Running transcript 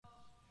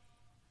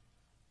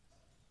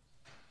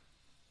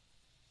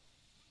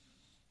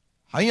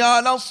حي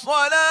على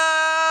الصلاة.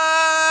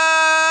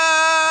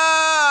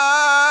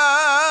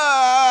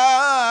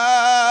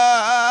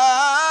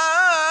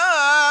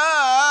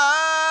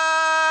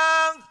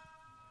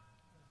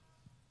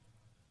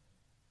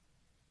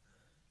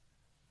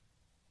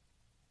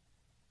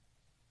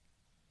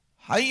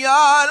 حي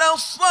على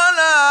الصلاة.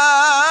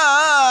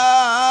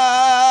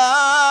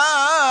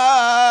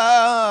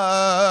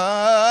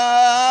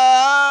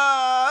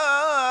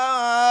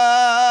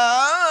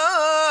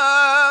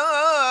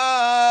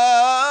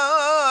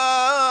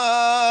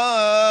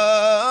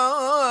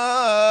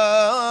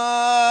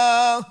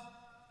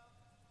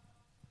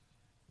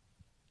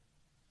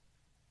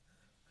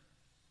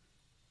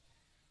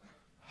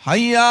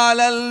 حي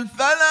على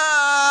الفلاح.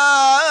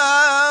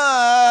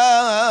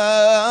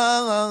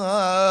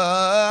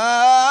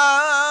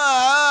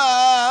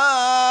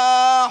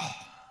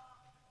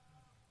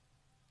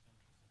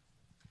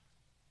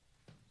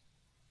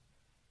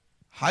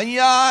 حي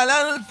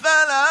على الفلاح.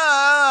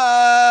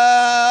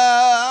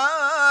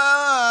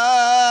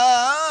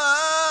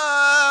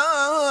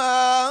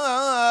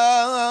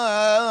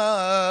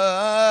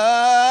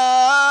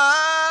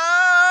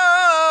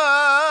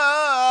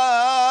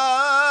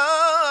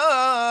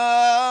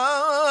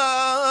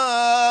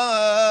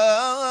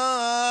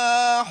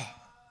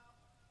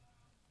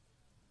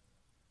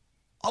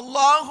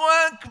 الله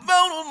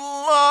أكبر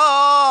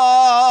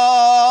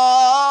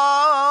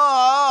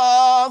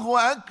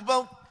الله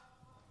أكبر.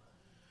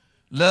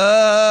 لا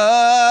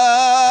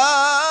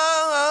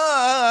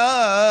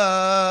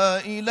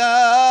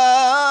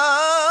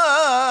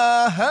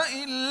إله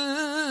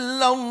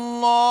إلا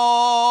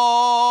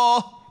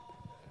الله.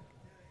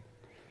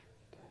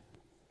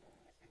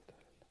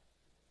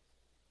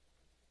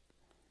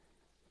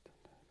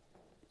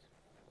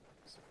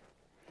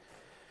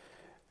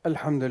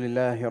 الحمد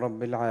لله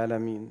رب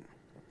العالمين.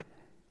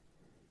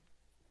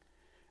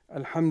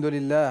 الحمد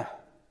لله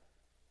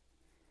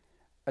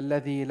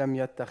الذي لم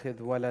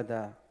يتخذ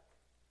ولدا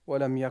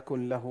ولم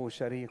يكن له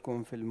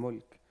شريك في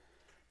الملك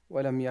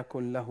ولم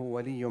يكن له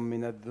ولي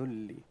من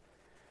الذل.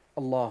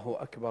 الله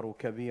أكبر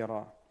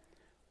كبيرا،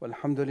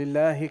 والحمد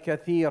لله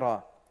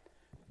كثيرا،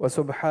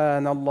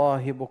 وسبحان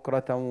الله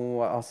بكرة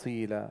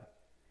وأصيلا.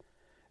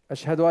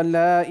 أشهد أن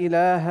لا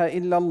إله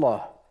إلا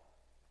الله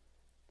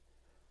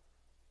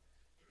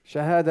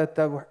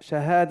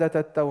شهادة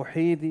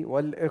التوحيد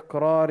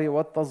والإقرار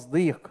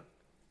والتصديق،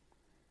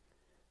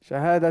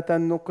 شهادة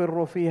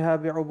نقر فيها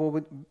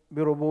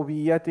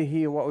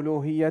بربوبيته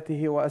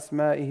وألوهيته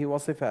وأسمائه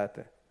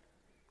وصفاته،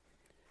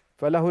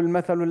 فله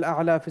المثل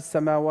الأعلى في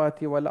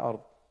السماوات والأرض،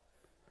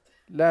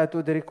 لا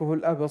تدركه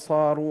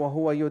الأبصار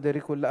وهو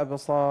يدرك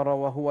الأبصار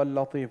وهو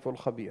اللطيف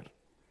الخبير.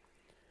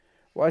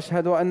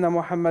 وأشهد أن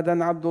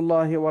محمدًا عبد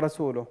الله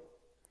ورسوله،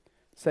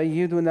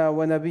 سيدنا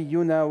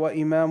ونبينا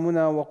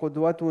وإمامنا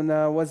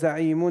وقدوتنا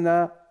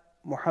وزعيمنا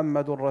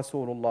محمد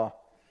رسول الله.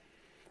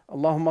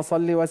 اللهم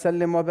صل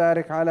وسلم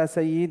وبارك على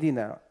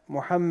سيدنا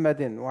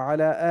محمد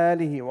وعلى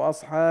آله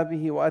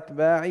وأصحابه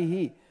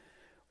وأتباعه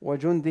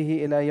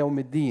وجنده إلى يوم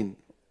الدين.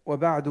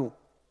 وبعد،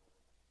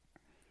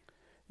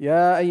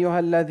 يا أيها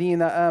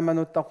الذين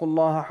آمنوا اتقوا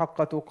الله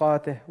حق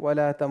تقاته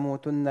ولا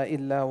تموتن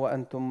إلا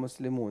وأنتم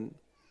مسلمون.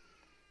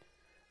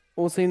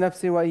 أوصي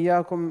نفسي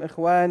وإياكم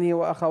إخواني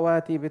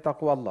وأخواتي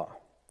بتقوى الله،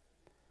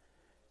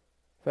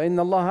 فإن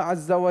الله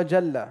عز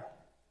وجل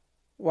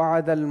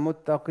وعد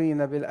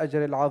المتقين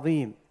بالأجر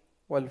العظيم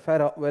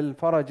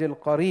والفرج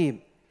القريب،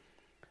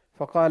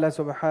 فقال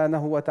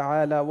سبحانه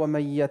وتعالى: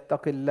 ومن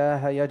يتق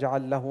الله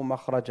يجعل له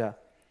مخرجا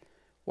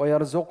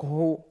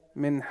ويرزقه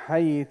من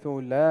حيث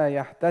لا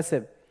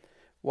يحتسب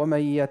ومن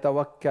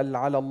يتوكل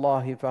على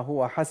الله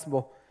فهو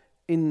حسبه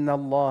إن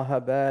الله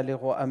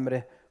بالغ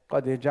أمره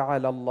قد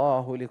جعل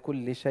الله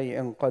لكل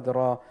شيء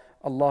قدرا.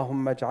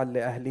 اللهم اجعل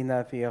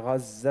لأهلنا في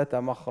غزة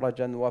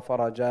مخرجا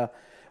وفرجا،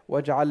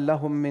 واجعل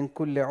لهم من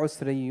كل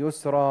عسر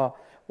يسرا،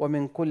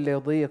 ومن كل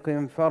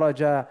ضيق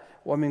فرجا،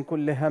 ومن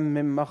كل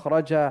هم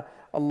مخرجا.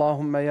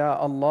 اللهم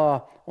يا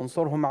الله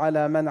انصرهم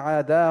على من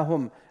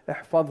عاداهم،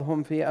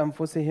 احفظهم في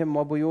أنفسهم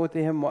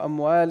وبيوتهم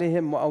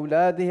وأموالهم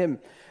وأولادهم.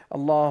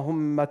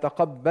 اللهم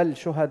تقبل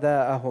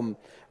شهداءهم،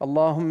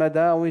 اللهم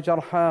داو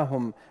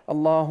جرحاهم،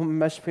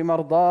 اللهم اشف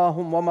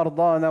مرضاهم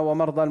ومرضانا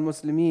ومرضى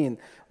المسلمين،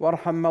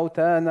 وارحم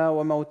موتانا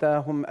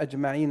وموتاهم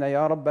أجمعين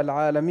يا رب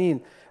العالمين.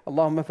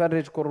 اللهم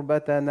فرج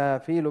كربتنا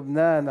في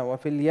لبنان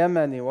وفي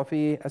اليمن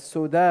وفي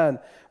السودان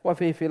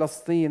وفي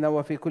فلسطين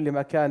وفي كل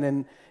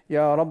مكان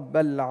يا رب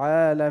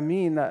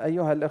العالمين.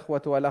 أيها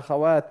الإخوة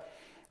والأخوات،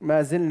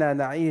 ما زلنا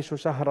نعيش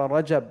شهر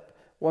رجب،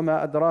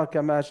 وما أدراك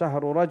ما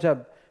شهر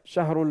رجب،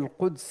 شهر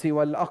القدس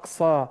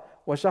والأقصى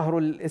وشهر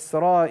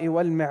الإسراء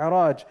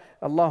والمعراج.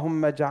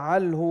 اللهم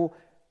اجعله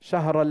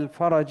شهر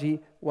الفرج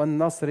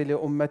والنصر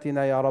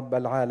لأمتنا يا رب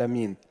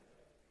العالمين.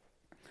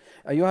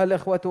 أيها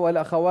الإخوة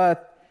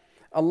والأخوات،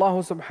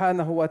 الله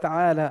سبحانه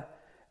وتعالى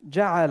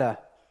جعل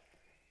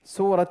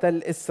سورة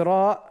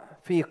الإسراء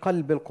في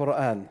قلب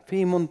القرآن،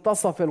 في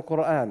منتصف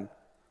القرآن،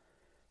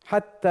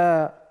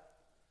 حتى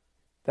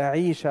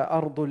تعيش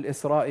أرض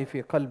الإسراء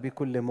في قلب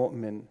كل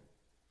مؤمن.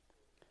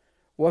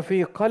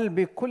 وفي قلب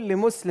كل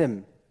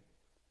مسلم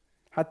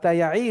حتى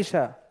يعيش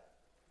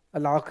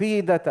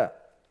العقيدة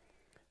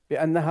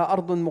بأنها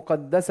أرض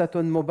مقدسة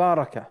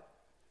مباركة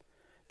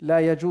لا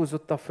يجوز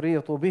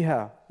التفريط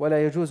بها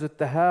ولا يجوز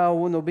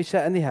التهاون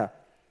بشأنها،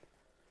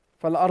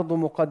 فالأرض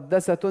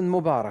مقدسة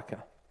مباركة.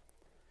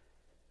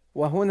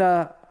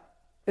 وهنا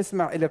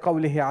اسمع إلى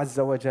قوله عز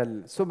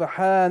وجل: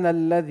 سبحان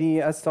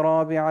الذي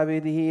أسرى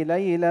بعبده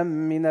ليلا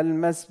من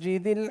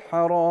المسجد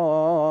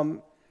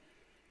الحرام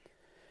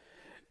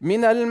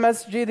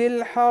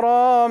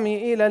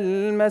إلى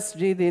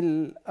المسجد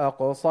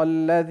الأقصى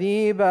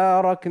الذي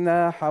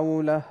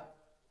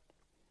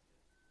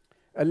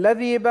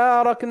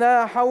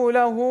باركنا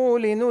حوله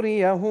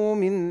لنريه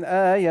من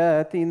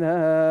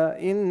آياتنا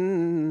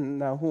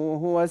إنه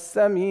هو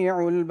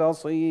السميع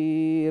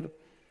البصير.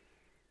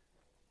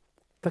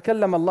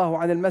 تكلم الله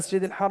عن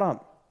المسجد الحرام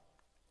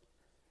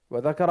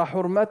وذكر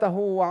حرمته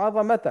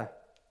وعظمته،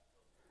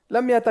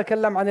 لم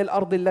يتكلم عن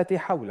الأرض التي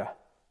حوله،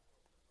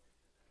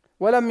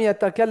 ولم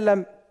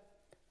يتكلم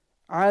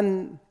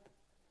عن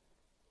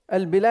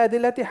البلاد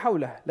التي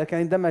حوله، لكن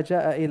عندما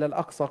جاء إلى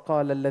الأقصى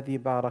قال الذي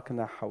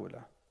باركنا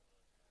حوله،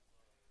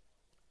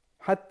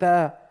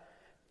 حتى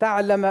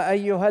تعلم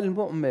أيها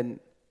المؤمن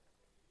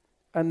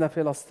أن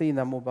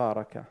فلسطين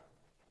مباركة،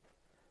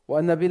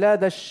 وأن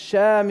بلاد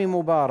الشام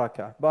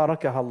مباركة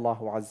باركها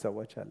الله عز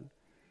وجل.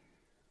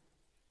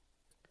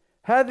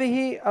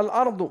 هذه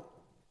الأرض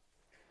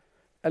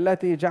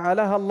التي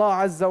جعلها الله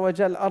عز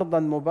وجل أرضا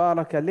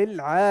مباركة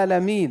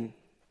للعالمين،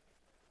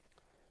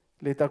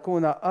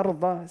 لتكون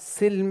أرض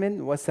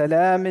سلم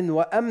وسلام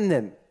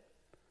وأمن،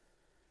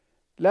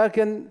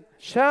 لكن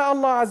شاء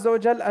الله عز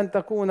وجل أن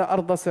تكون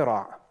أرض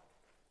صراع،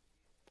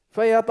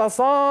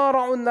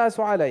 فيتصارع الناس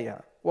عليها،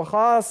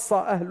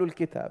 وخاصة أهل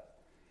الكتاب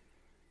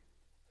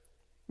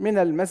من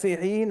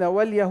المسيحيين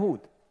واليهود،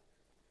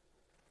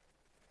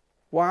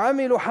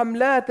 وعملوا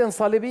حملات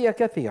صليبية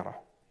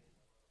كثيرة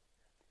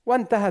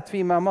وانتهت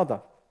فيما مضى،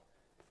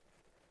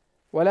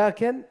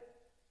 ولكن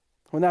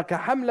هناك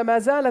حملة ما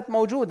زالت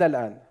موجودة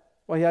الآن،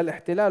 وهي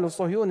الاحتلال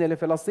الصهيوني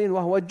لفلسطين،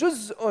 وهو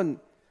جزء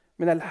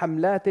من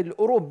الحملات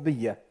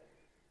الأوروبية،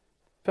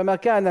 فما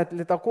كانت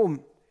لتقوم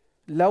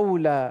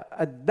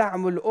لولا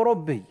الدعم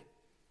الأوروبي،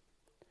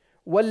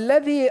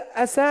 والذي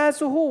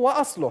أساسه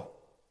وأصله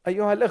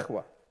أيها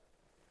الإخوة،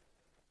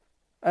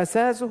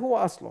 أساسه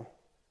وأصله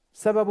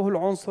سببه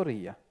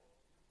العنصرية.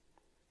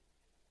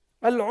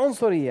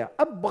 العنصرية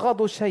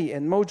أبغض شيء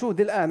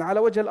موجود الآن على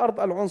وجه الأرض،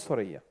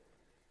 العنصرية.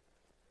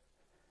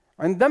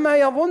 عندما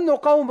يظن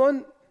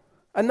قوم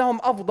أنهم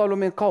أفضل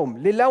من قوم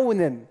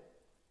للون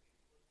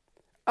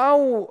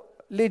أو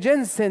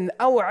لجنس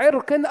أو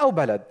عرق أو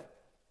بلد،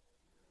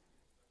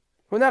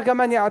 هناك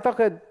من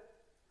يعتقد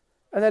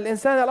أن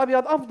الإنسان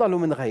الأبيض أفضل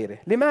من غيره.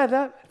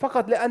 لماذا؟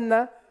 فقط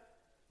لأن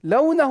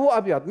لونه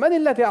أبيض. من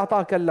الذي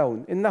أعطاك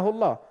اللون؟ إنه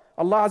الله.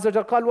 الله عز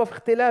وجل قال: وفي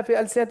اختلاف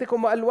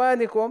ألسنتكم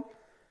وألوانكم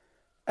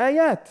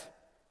آيات.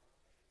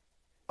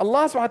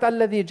 الله سبحانه وتعالى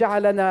الذي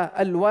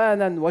جعلنا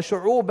ألوانا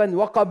وشعوبا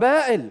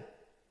وقبائل،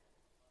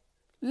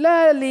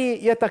 لا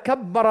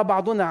ليتكبر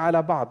بعضنا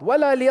على بعض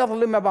ولا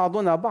ليظلم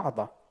بعضنا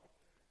بعضا.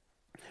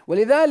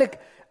 ولذلك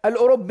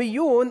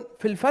الأوروبيون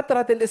في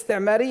الفترة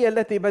الاستعمارية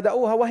التي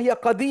بدأوها وهي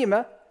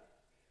قديمة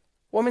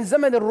ومن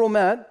زمن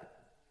الرومان،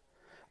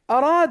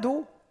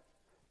 أرادوا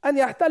أن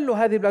يحتلوا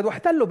هذه البلاد،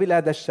 واحتلوا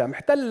بلاد الشام.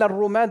 احتل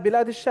الرومان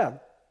بلاد الشام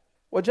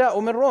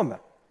وجاءوا من روما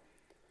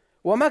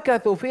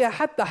ومكثوا فيها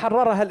حتى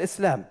حررها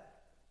الإسلام،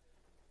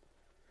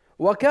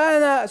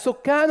 وكان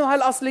سكانها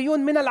الأصليون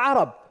من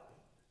العرب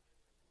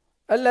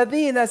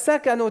الذين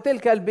سكنوا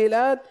تلك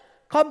البلاد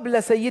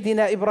قبل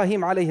سيدنا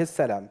إبراهيم عليه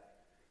السلام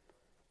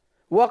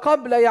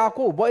وقبل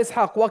يعقوب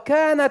وإسحاق،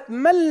 وكانت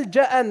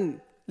ملجأ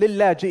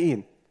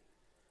للاجئين.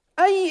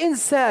 أي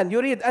إنسان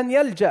يريد أن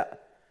يلجأ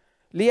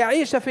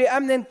ليعيش في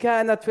أمن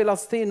كانت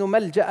فلسطين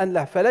ملجأ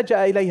له،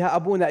 فلجأ إليها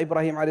أبونا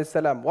إبراهيم عليه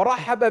السلام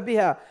ورحب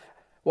بها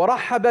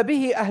ورحب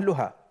به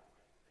أهلها.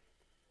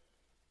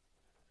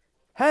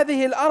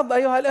 هذه الأرض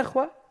أيها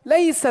الإخوة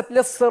ليست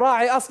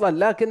للصراع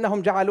أصلا،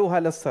 لكنهم جعلوها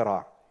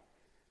للصراع.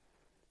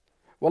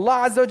 والله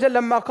عز وجل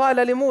لما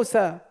قال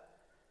لموسى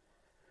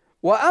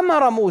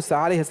وأمر موسى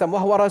عليه السلام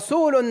وهو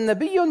رسول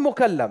نبي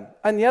مكلم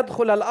أن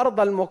يدخل الأرض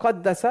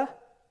المقدسة،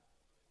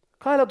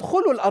 قال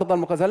ادخلوا الأرض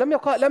المقدسة،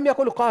 لم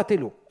يقل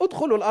قاتلوا،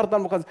 ادخلوا الأرض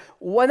المقدسة.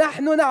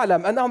 ونحن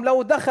نعلم أنهم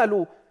لو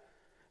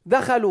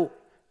دخلوا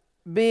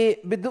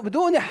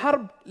بدون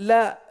حرب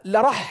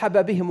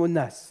لرحب بهم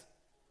الناس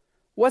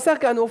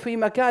وسكنوا في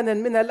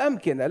مكان من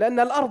الأمكنة، لأن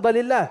الأرض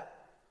لله،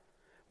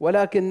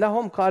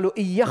 ولكنهم قالوا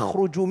إن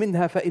يخرجوا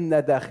منها فإنا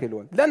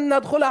داخلون، لن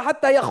ندخلها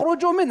حتى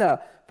يخرجوا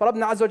منها،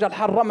 فربنا عز وجل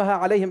حرمها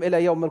عليهم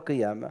إلى يوم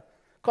القيامة،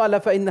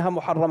 قال فإنها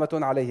محرمة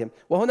عليهم.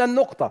 وهنا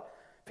النقطة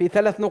في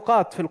 3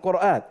 نقاط في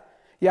القرآن،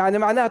 يعني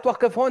معناها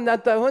توقف هنا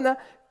أنت هنا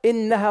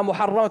إنها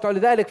محرمة.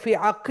 لذلك في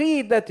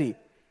عقيدة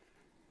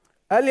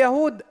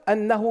اليهود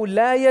أنه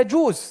لا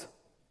يجوز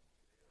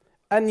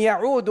أن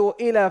يعودوا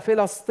إلى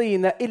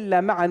فلسطين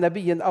إلا مع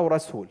نبي أو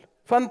رسول،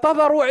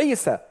 فانتظروا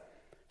عيسى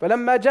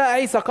فلما جاء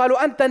عيسى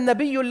قالوا أنت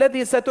النبي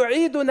الذي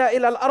ستعيدنا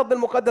إلى الأرض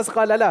المقدسة،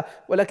 قال لا،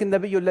 ولكن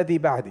النبي الذي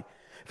بعدي.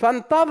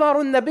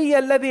 فانتظروا النبي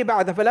الذي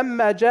بعده،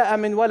 فلما جاء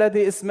من ولد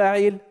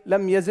إسماعيل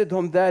لم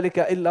يزدهم ذلك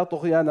إلا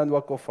طغيانا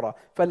وكفرا،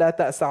 فلا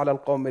تأس على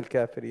القوم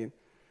الكافرين.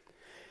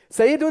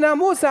 سيدنا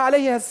موسى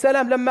عليه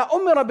السلام لما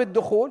أمر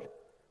بالدخول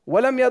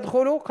ولم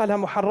يدخلوا قال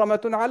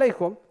محرمة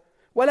عليكم،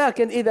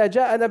 ولكن إذا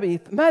جاء نبي،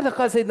 ماذا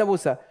قال سيدنا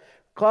موسى؟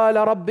 قال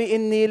رب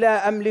إني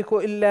لا أملك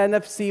إلا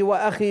نفسي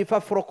وأخي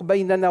فافرق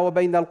بيننا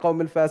وبين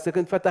القوم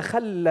الفاسقين،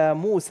 فتخلى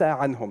موسى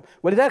عنهم.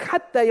 ولذلك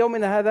حتى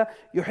يومنا هذا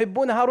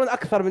يحبون هارون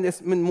أكثر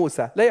من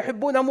موسى، لا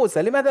يحبون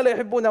موسى. لماذا لا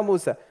يحبون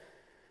موسى؟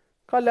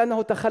 قال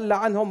لأنه تخلى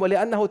عنهم،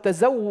 ولأنه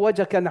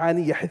تزوج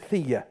كنعانية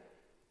حثية،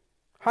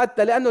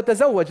 حتى لأنه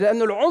تزوج،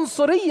 لأن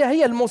العنصرية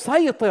هي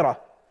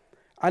المسيطرة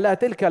على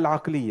تلك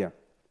العقلية.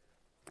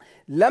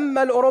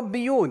 لما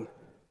الأوروبيون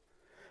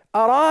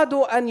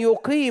أرادوا أن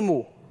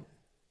يقيموا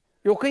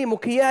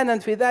كيانا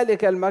في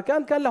ذلك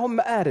المكان، كان لهم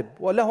مآرب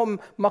ولهم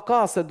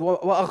مقاصد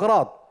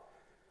وأغراض،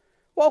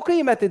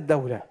 وأقيمت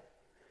الدولة.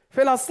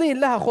 فلسطين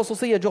لها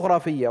خصوصية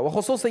جغرافية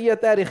وخصوصية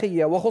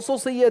تاريخية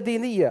وخصوصية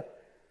دينية،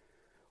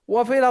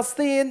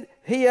 وفلسطين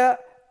هي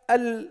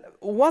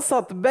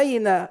الوسط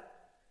بين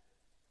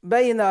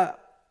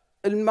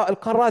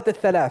القارات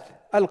الثلاث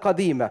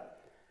القديمة،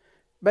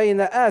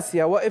 بين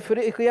آسيا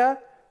وإفريقيا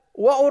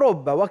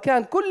وأوروبا.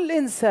 وكان كل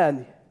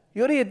إنسان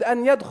يريد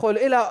أن يدخل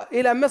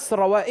إلى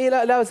مصر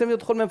وإلى لازم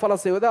يدخل من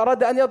فلسطين، وإذا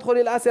أراد أن يدخل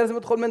إلى آسيا لازم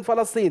يدخل من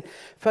فلسطين.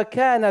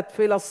 فكانت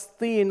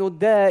فلسطين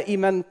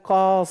دائما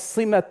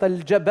قاصمة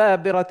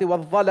الجبابرة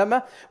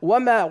والظلمة،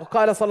 وما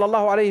قال صلى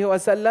الله عليه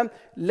وسلم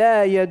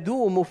لا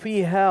يدوم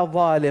فيها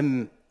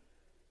ظالم.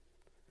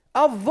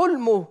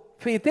 الظلم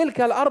في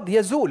تلك الأرض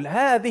يزول،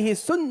 هذه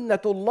سنة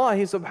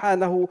الله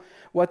سبحانه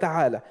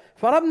وتعالى.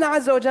 فربنا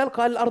عز وجل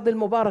قال الأرض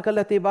المباركة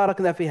التي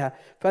باركنا فيها.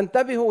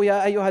 فانتبهوا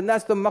يا أيها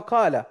الناس، ثم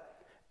قال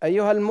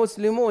أيها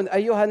المسلمون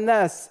أيها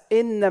الناس،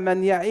 إن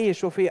من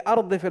يعيش في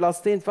أرض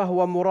فلسطين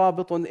فهو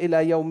مرابط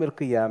إلى يوم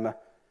القيامة،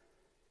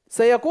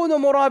 سيكون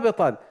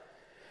مرابطا.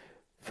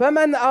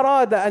 فمن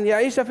أراد أن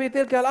يعيش في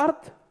تلك الأرض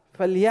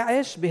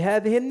فليعيش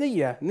بهذه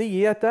النية،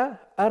 نية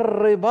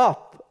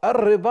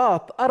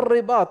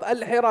الرباط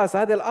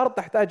الحراسة. هذه الأرض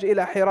تحتاج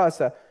إلى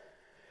حراسة.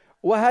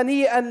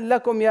 وهنيئا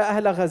لكم يا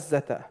أهل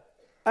غزة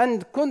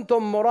أن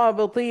كنتم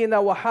مرابطين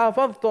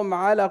وحافظتم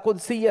على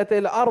قدسية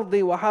الأرض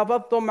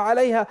وحافظتم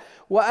عليها،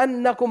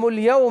 وأنكم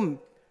اليوم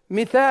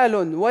مثال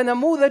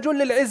ونموذج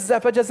للعزة،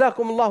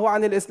 فجزاكم الله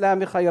عن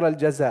الإسلام خير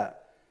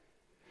الجزاء.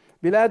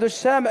 بلاد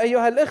الشام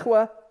أيها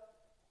الإخوة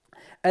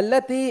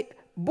التي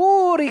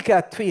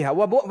بوركت فيها،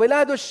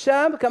 وبلاد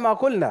الشام كما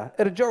قلنا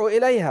ارجعوا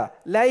إليها،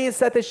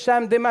 ليست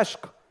الشام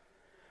دمشق،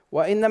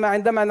 وإنما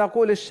عندما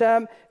نقول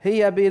الشام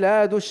هي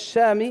بلاد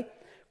الشام،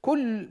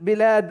 كل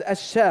بلاد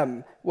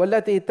الشام،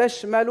 والتي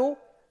تشمل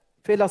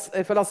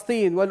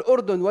فلسطين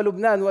والأردن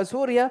ولبنان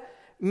وسوريا،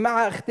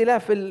 مع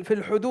اختلاف في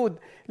الحدود،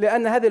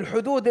 لأن هذه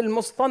الحدود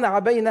المصطنعة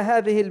بين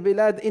هذه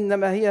البلاد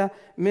إنما هي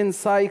من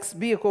سايكس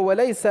بيكو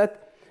وليست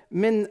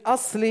من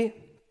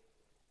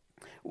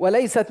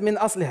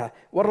أصلها.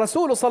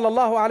 والرسول صلى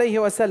الله عليه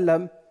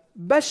وسلم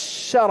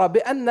بشر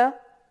بأن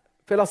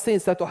فلسطين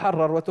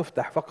ستحرر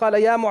وتفتح، فقال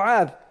يا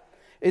معاذ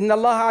إن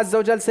الله عز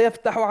وجل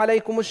سيفتح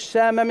عليكم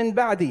الشام من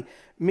بعدي،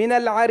 من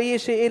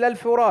العريش إلى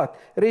الفرات،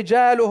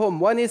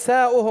 رجالهم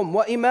ونساؤهم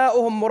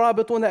وإماؤهم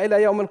مرابطون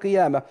إلى يوم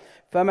القيامة،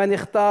 فمن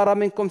اختار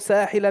منكم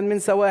ساحلا من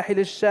سواحل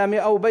الشام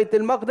أو بيت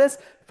المقدس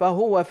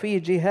فهو في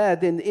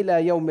جهاد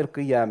إلى يوم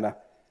القيامة.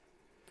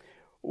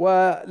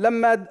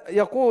 ولما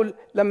يقول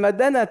لما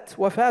دنت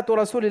وفاة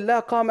رسول الله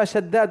قام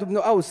شداد بن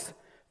أوس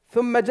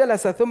ثم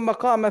جلس ثم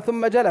قام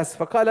ثم جلس،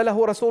 فقال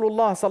له رسول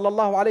الله صلى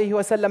الله عليه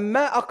وسلم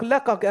ما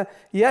أقلقك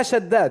يا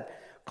شداد؟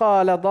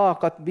 قال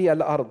ضاقت بي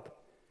الأرض،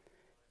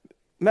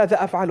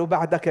 ماذا أفعل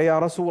بعدك يا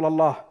رسول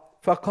الله؟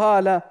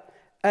 فقال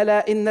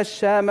ألا إن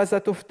الشام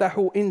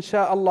ستفتح إن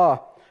شاء الله،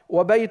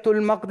 وبيت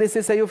المقدس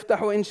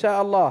سيفتح إن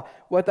شاء الله،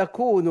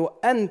 وتكون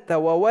أنت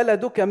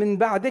وولدك من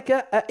بعدك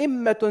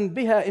أئمة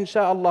بها إن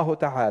شاء الله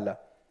تعالى.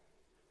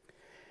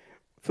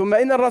 ثم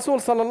إن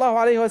الرسول صلى الله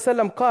عليه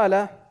وسلم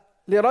قال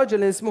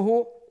لرجل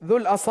اسمه ذو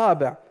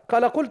الأصابع،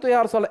 قال قلت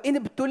يا رسول الله إن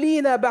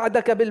ابتلينا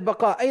بعدك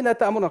بالبقاء أين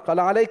تأمرنا؟ قال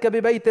عليك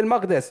ببيت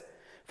المقدس،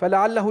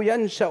 فلعله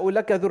ينشأ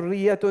لك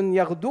ذرية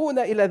يغدون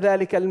إلى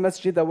ذلك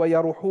المسجد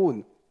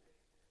ويروحون.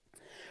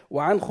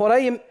 وعن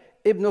خريم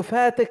ابن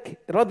فاتك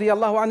رضي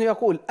الله عنه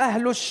يقول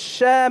أهل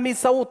الشام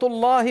صوت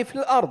الله في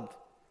الأرض،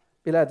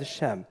 بلاد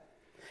الشام،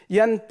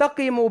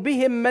 ينتقم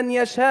بهم من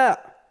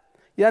يشاء،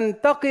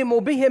 ينتقم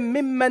بهم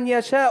ممن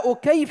يشاء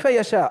كيف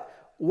يشاء،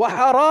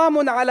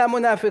 وحرام على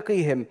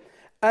منافقيهم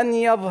أن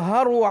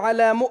يظهروا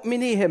على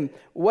مؤمنيهم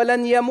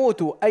ولن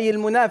يموتوا، أي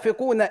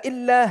المنافقون،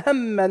 إلا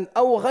هما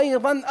أو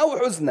غيظا أو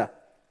حزنا.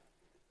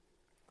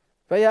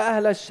 فيا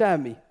أهل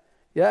الشام،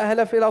 يا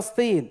أهل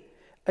فلسطين،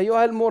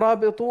 أيها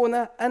المرابطون،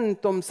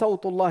 أنتم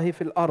صوت الله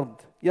في الأرض،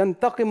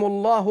 ينتقم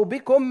الله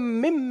بكم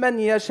ممن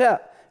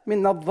يشاء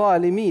من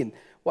الظالمين.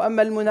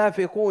 وأما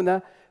المنافقون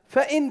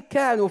فإن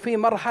كانوا في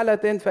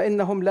مرحلة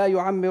فإنهم لا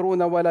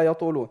يعمرون ولا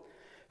يطولون.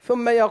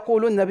 ثم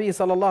يقول النبي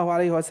صلى الله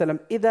عليه وسلم: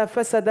 إذا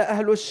فسد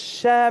أهل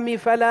الشام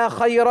فلا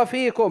خير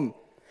فيكم،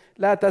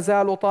 لا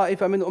تزال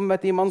طائفة من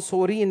أمتي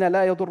منصورين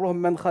لا يضرهم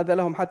من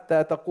خذلهم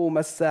حتى تقوم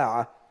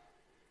الساعة.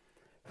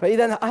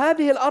 فإذا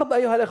هذه الأرض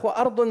أيها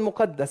الإخوة أرض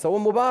مقدسة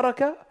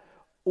ومباركة،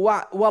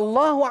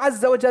 والله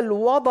عز وجل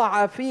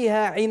وضع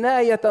فيها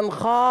عناية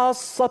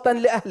خاصة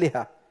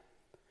لأهلها،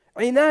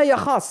 عناية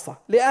خاصة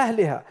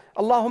لأهلها.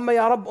 اللهم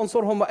يا رب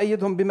انصرهم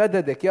وأيدهم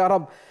بمددك يا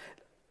رب.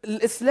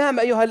 الإسلام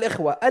أيها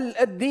الإخوة،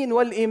 الدين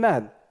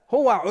والإيمان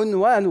هو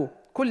عنوان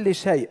كل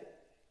شيء.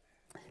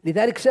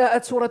 لذلك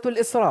جاءت سورة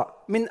الإسراء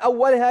من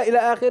أولها إلى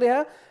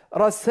آخرها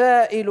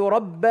رسائل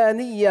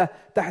ربانية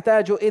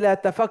تحتاج إلى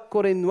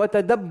تفكر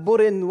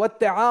وتدبر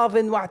واتعاظ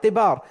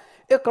واعتبار.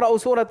 اقرأوا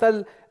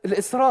سورة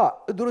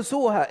الإسراء،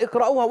 ادرسوها،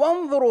 اقرأوها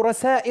وانظروا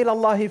رسائل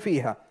الله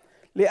فيها،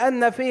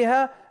 لأن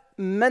فيها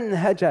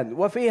منهجا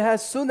وفيها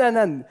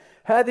سننا،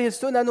 هذه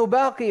السنن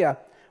باقية.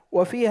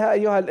 وفيها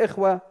أيها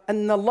الإخوة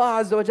أن الله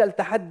عز وجل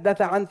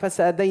تحدث عن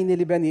فسادين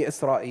لبني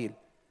إسرائيل،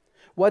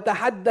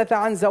 وتحدث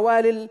عن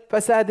زوال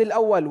الفساد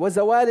الأول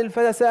وزوال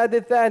الفساد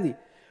الثاني.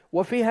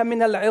 وفيها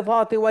من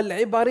العظات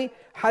والعبر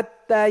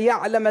حتى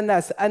يعلم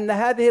الناس أن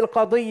هذه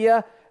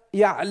القضية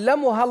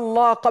يعلمها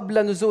الله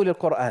قبل نزول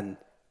القرآن.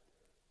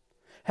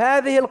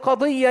 هذه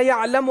القضية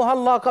يعلمها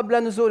الله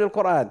قبل نزول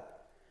القرآن.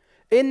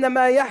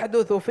 إنما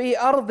يحدث في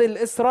أرض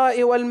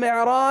الإسراء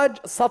والمعراج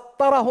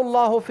سطره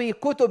الله في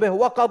كتبه،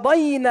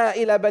 وقضينا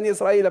إلى بني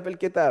إسرائيل في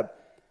الكتاب.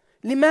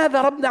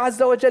 لماذا ربنا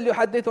عز وجل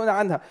يحدثنا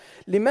عنها؟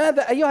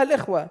 لماذا أيها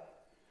الإخوة؟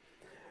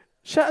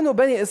 شأن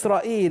بني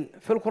إسرائيل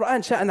في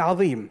القرآن شأن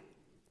عظيم،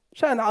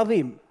 شأن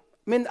عظيم.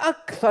 من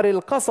أكثر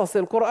القصص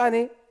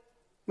القرآن،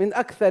 من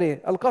أكثر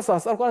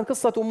القصص القرآن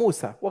قصة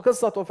موسى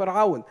وقصة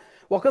فرعون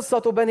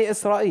وقصة بني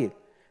إسرائيل.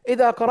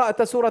 إذا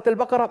قرأت سورة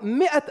البقرة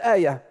 100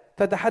 آية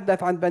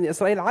تتحدث عن بني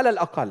إسرائيل على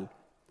الأقل.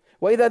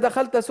 وإذا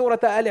دخلت سورة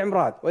آل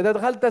عمران، وإذا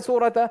دخلت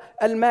سورة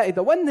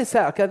المائدة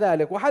والنساء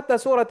كذلك، وحتى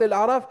سورة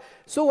الأعراف،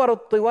 سور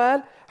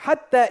الطوال،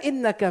 حتى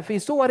إنك في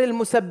سور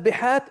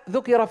المسبحات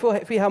ذكر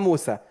فيها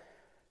موسى.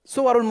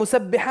 سور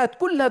المسبحات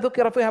كلها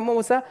ذكر فيها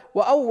موسى،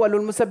 وأول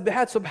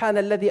المسبحات سبحان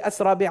الذي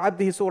أسرى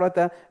بعبده،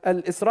 سورة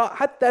الإسراء،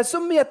 حتى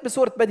سميت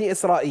بسورة بني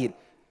إسرائيل،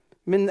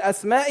 من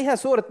أسمائها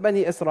سورة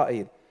بني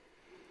إسرائيل.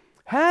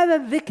 هذا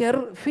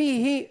الذكر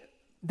فيه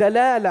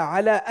دلالة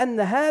على أن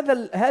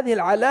هذه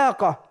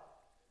العلاقة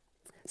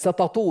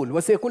ستطول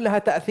وسيكون لها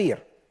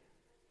تأثير،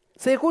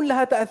 سيكون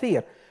لها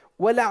تأثير.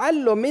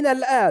 ولعل من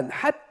الآن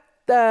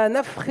حتى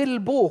نفخ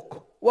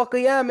البوق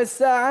وقيام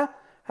الساعة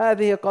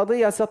هذه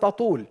قضية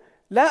ستطول.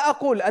 لا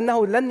أقول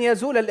أنه لن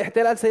يزول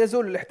الاحتلال،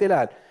 سيزول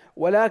الاحتلال،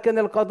 ولكن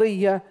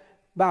القضية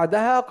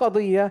بعدها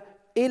قضية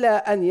إلى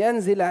أن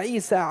ينزل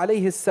عيسى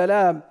عليه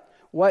السلام،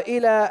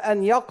 وإلى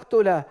أن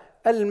يقتل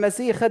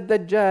المسيح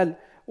الدجال،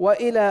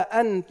 وإلى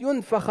أن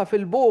ينفخ في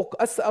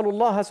البوق. أسأل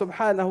الله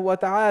سبحانه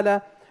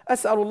وتعالى،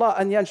 أسأل الله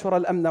أن ينشر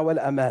الأمن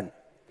والأمان.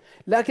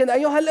 لكن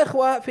أيها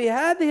الإخوة في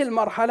هذه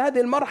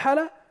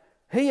المرحلة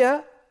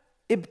هي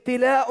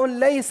ابتلاء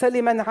ليس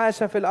لمن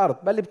عاش في الأرض،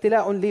 بل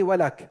ابتلاء لي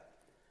ولك.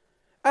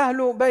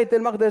 أهل بيت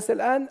المقدس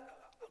الآن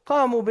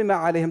قاموا بما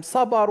عليهم،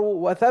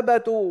 صبروا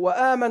وثبتوا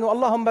وآمنوا،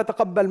 اللهم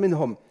تقبل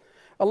منهم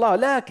الله.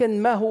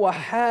 لكن ما هو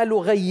حال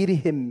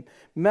غيرهم؟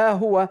 ما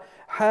هو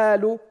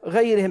حال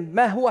غيرهم؟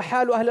 ما هو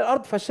حال أهل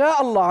الأرض؟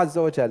 فشاء الله عز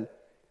وجل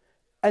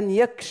أن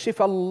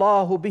يكشف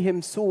الله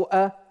بهم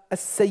سوء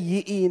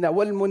السيئين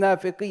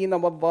والمنافقين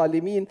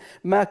والظالمين.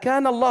 ما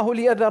كان الله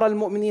ليذر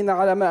المؤمنين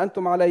على ما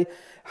أنتم عليه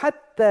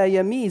حتى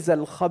يميز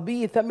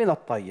الخبيث من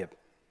الطيب.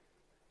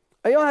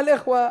 أيها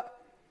الإخوة،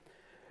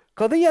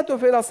 قضية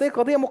فلسطين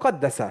قضية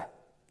مقدسة،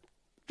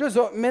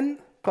 جزء من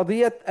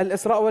قضية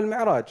الإسراء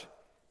والمعراج.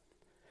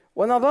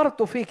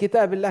 ونظرت في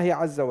كتاب الله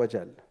عز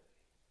وجل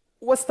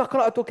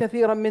واستقرأت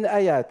كثيرا من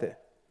آياته،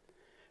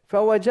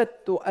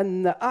 فوجدت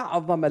أن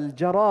أعظم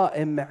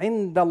الجرائم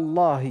عند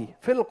الله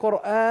في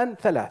القرآن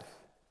 3.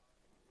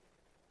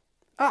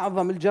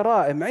 أعظم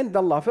الجرائم عند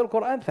الله في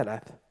القرآن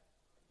 3.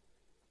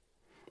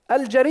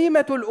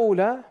 الجريمة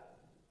الأولى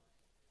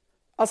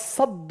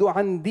الصد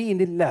عن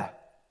دين الله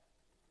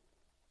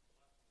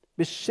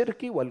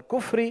بالشرك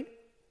والكفر،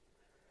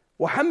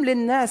 وحمل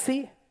الناس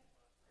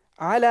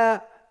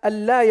على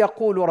أن لا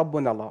يقول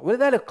ربنا الله.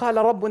 ولذلك قال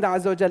ربنا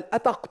عز وجل: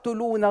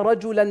 أتقتلون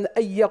رجلا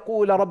أن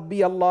يقول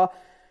ربي الله.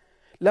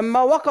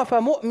 لما وقف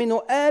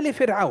مؤمن آل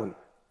فرعون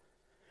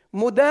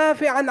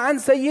مدافعا عن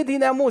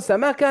سيدنا موسى،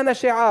 ما كان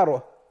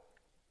شعاره؟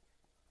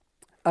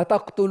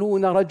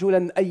 أتقتلون رجلا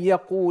أن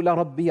يقول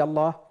ربي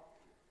الله.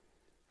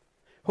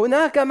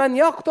 هناك من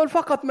يقتل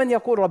فقط من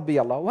يقول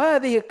ربي الله.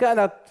 وهذه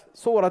كانت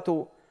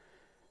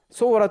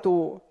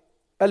سورة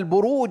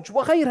البروج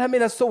وغيرها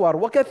من السور،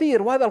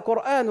 وكثير، وهذا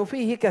القرآن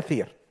فيه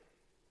كثير.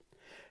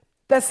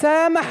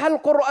 تسامح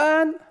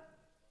القرآن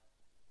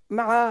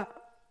مع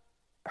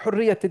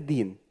حرية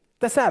الدين،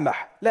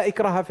 تسامح، لا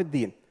إكراه في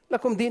الدين،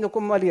 لكم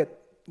دينكم ولي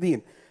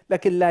دين،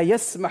 لكن لا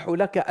يسمح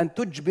لك أن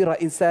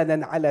تجبر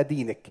إنسانا على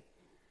دينك.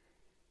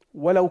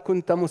 ولو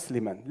كنت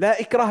مسلما.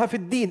 لا إكراه في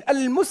الدين.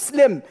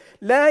 المسلم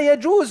لا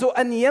يجوز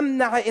أن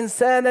يمنع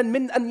إنسانا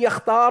من أن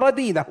يختار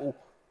دينه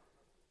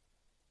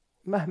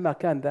مهما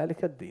كان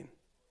ذلك الدين.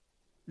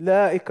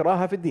 لا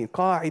إكراه في الدين،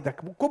 قاعدة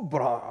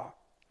كبرى.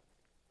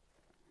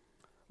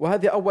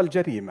 وهذه أول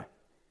جريمة.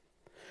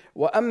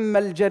 وأما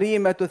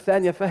الجريمة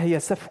الثانية فهي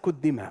سفك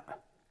الدماء.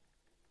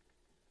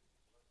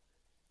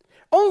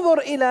 انظر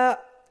إلى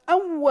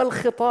أول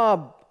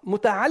خطاب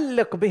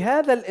متعلق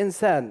بهذا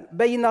الإنسان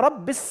بين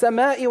رب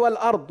السماء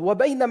والأرض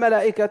وبين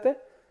ملائكته.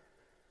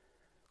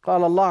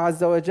 قال الله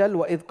عز وجل: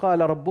 وإذ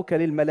قال ربك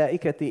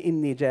للملائكة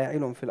إني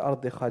جاعل في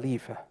الأرض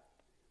خليفة.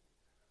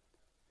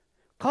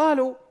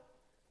 قالوا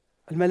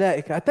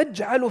الملائكة: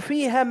 أتجعل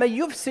فيها من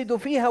يفسد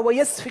فيها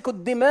ويسفك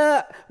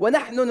الدماء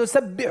ونحن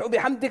نسبح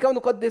بحمدك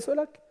ونقدس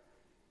لك؟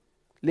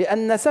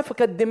 لأن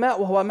سفك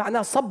الدماء وهو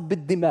معناه صب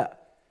الدماء.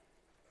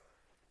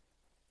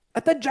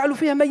 أتجعل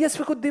فيها من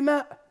يسفك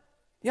الدماء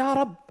يا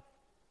رب؟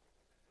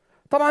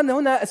 طبعا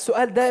هنا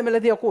السؤال دائما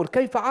الذي يقول: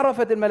 كيف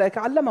عرفت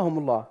الملائكة؟ علمهم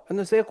الله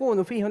أنه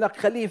سيكون فيه هناك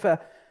خليفة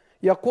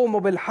يقوم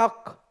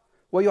بالحق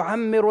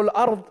ويعمر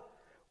الأرض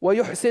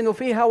ويحسن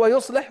فيها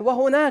ويصلح،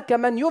 وهناك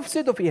من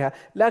يفسد فيها،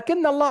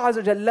 لكن الله عز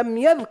وجل لم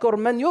يذكر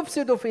من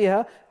يفسد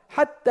فيها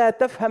حتى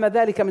تفهم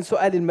ذلك من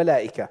سؤال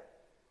الملائكة.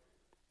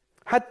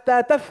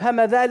 حتى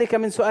تفهم ذلك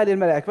من سؤال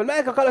الملائكة.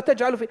 فالملائكة قالوا: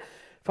 تجعل في،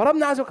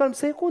 فربنا عز وجل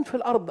سيكون في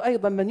الأرض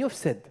أيضا من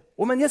يفسد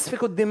ومن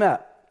يسفك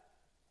الدماء.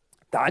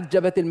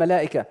 تعجبت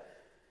الملائكة: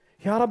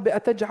 يا رب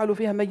أتجعل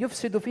فيها من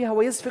يفسد فيها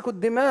ويسفك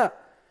الدماء؟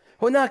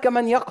 هناك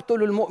من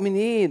يقتل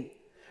المؤمنين،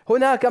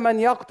 هناك من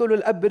يقتل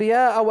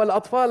الأبرياء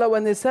والأطفال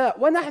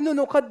والنساء، ونحن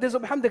نقدس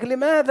بحمدك،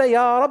 لماذا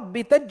يا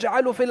رب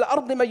تجعل في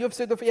الأرض من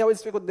يفسد فيها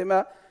ويسفك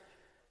الدماء؟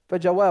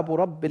 فجواب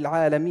رب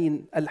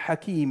العالمين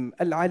الحكيم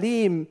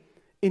العليم: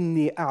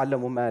 إني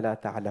أعلم ما لا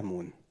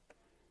تعلمون.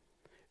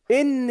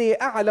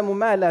 إني أعلم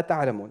ما لا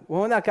تعلمون.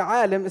 وهناك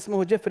عالم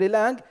اسمه جيفري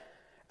لانغ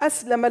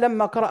أسلم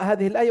لما قرأ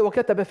هذه الآية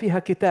وكتب فيها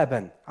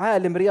كتابا،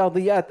 عالم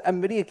رياضيات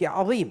أمريكي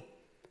عظيم،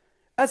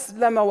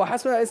 أسلم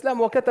وحسن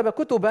الإسلام وكتب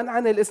كتبا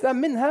عن الإسلام،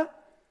 منها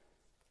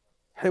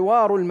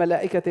حوار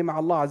الملائكة مع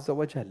الله عز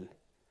وجل،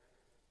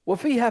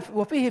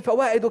 وفيه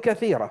فوائد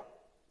كثيرة.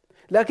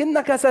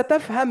 لكنك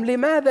ستفهم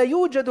لماذا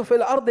يوجد في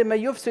الأرض من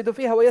يفسد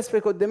فيها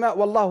ويسفك الدماء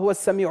والله هو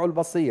السميع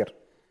البصير.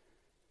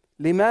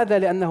 لماذا؟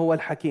 لأنه هو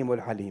الحكيم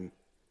العليم،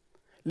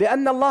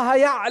 لأن الله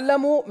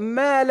يعلم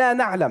ما لا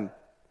نعلم،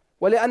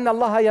 ولأن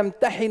الله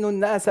يمتحن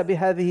الناس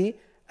بهذه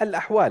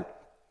الأحوال.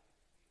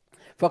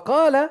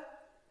 فقال: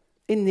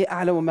 إني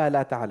أعلم ما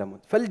لا تعلمون.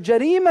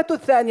 فالجريمة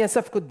الثانية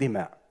سفك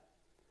الدماء.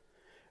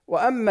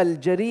 وأما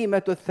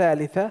الجريمة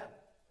الثالثة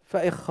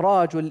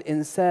فإخراج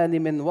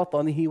الإنسان من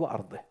وطنه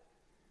وأرضه.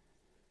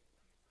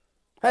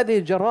 هذه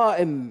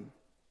جرائم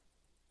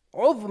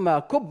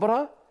عظمى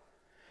كبرى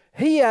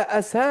هي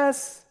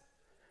أساس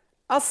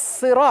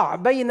الصراع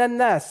بين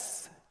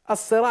الناس،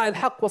 الصراع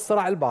الحق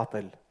والصراع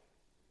الباطل.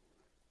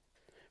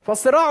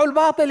 فالصراع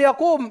الباطل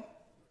يقوم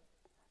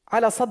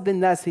على صد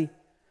الناس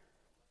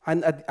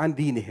عن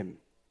دينهم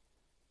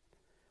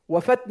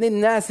وفتن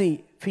الناس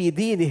في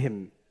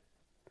دينهم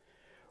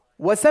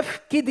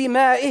وسفك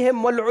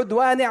دمائهم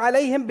والعدوان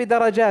عليهم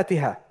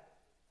بدرجاتها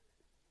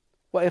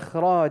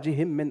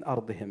وإخراجهم من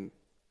أرضهم.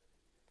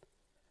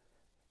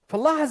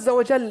 فالله عز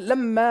وجل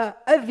لما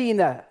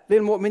أذن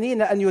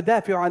للمؤمنين أن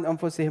يدافعوا عن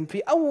أنفسهم في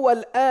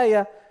أول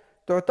آية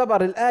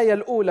تعتبر الآية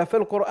الأولى في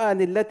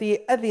القرآن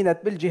التي أذنت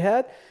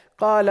بالجهاد،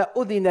 قال: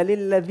 أذن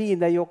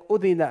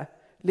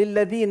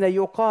للذين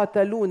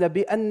يقاتلون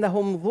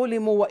بأنهم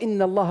ظلموا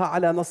وإن الله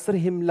على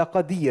نصرهم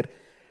لقدير.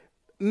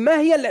 ما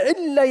هي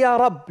العلة يا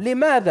رب؟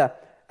 لماذا؟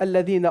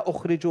 الذين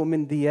أخرجوا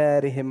من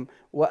ديارهم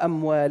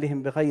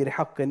وأموالهم بغير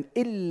حق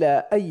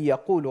إلا أن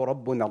يقولوا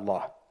ربنا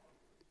الله.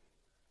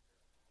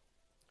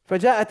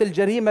 فجاءت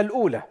الجريمة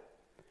الأولى: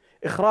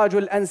 إخراج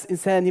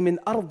الإنسان من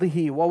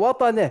أرضه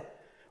ووطنه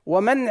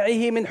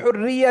ومنعه من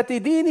حرية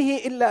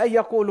دينه إلا أن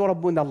يقولوا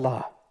ربنا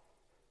الله.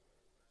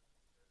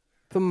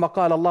 ثم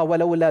قال الله: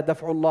 ولولا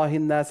دفع الله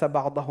الناس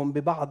بعضهم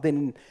ببعض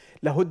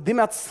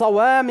لهدمت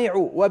صوامع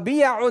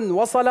وبيع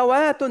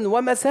وصلوات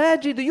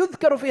ومساجد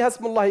يذكر فيها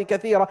اسم الله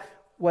كثيرا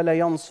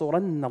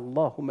ولينصرن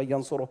الله من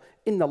ينصره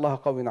إن الله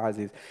قوي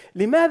عزيز.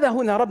 لماذا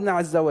هنا ربنا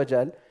عز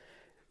وجل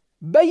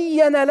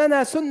بين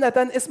لنا سنة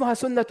اسمها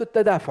سنة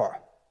التدافع،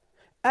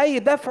 أي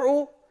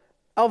دفع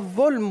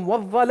الظلم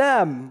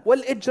والظلام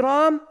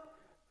والإجرام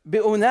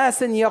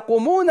بأناس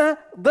يقومون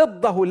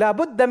ضده؟ لا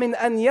بد من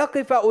أن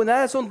يقف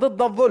أناس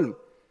ضد الظلم.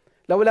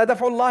 لولا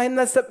دفع الله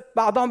الناس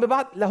بعضهم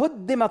ببعض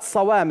لهدمت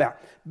صوامع.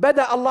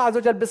 بدأ الله عز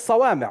وجل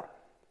بالصوامع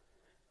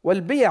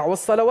والبيع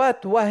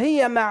والصلوات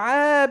وهي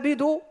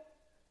معابد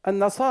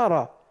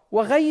النصارى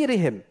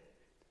وغيرهم،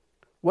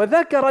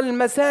 وذكر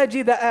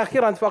المساجد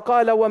آخرا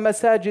فقال: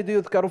 ومساجد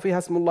يذكر فيها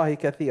اسم الله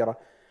كثيرا.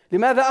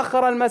 لماذا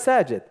أخر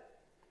المساجد؟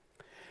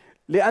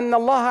 لأن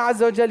الله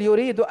عز وجل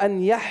يريد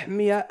أن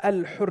يحمي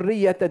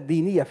الحرية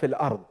الدينية في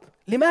الأرض.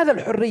 لماذا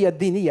الحرية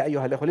الدينية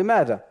أيها الأخوة؟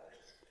 لماذا؟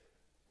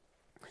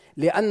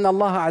 لأن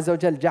الله عز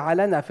وجل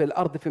جعلنا في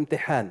الأرض في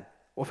امتحان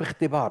وفي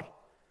اختبار،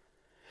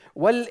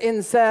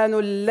 والإنسان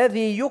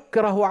الذي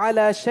يكره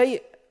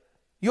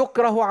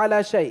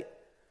على شيء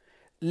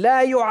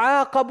لا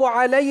يعاقب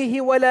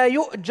عليه ولا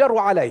يؤجر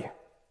عليه.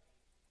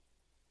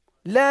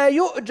 لا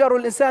يؤجر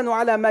الإنسان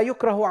على ما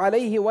يكره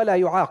عليه ولا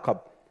يعاقب.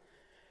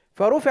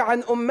 فرفع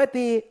عن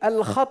أمتي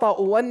الخطأ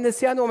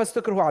والنسيان وما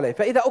استكره عليه.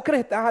 فإذا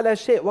أكرهت على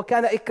شيء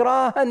وكان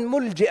إكراها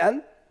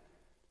ملجئا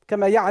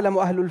كما يعلم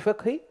أهل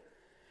الفقه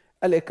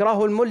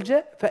الإكراه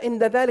الملجئ، فإن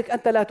ذلك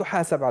أنت لا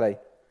تحاسب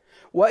عليه.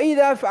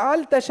 وإذا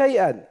فعلت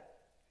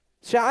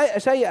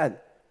شيئا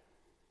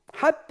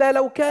حتى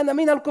لو كان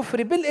من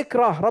الكفر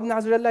بالإكراه ربنا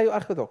عز وجل لا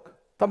يؤاخذك.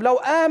 طب لو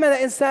آمن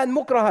إنسان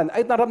مكرها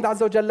أيضا ربنا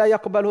عز وجل لا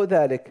يقبل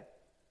ذلك.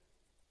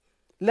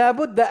 لا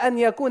بد أن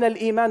يكون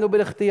الإيمان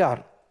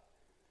بالاختيار.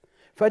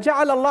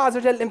 فجعل الله عز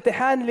وجل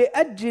الامتحان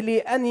لأجل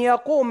أن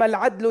يقوم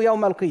العدل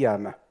يوم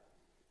القيامة،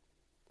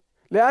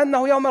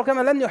 لأنه يوم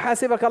القيامة لن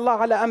يحاسبك الله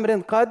على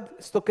أمر قد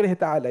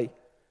استكرهت عليه،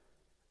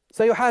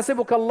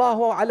 سيحاسبك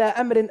الله على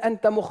أمر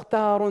أنت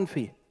مختار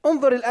فيه.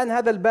 انظر الآن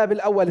هذا الباب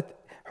الأول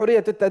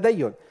حرية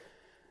التدين.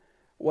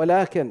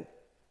 ولكن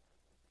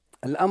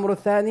الأمر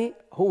الثاني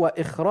هو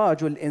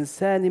إخراج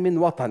الإنسان من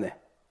وطنه.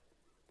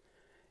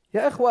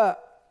 يا إخوة،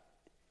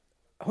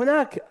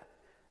 هناك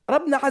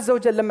ربنا عز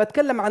وجل لما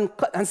تكلم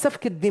عن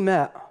سفك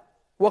الدماء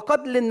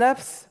وقتل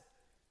النفس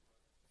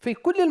في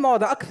كل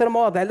المواضع، أكثر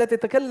المواضع التي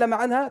تكلم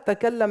عنها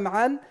تكلم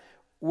عن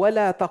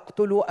ولا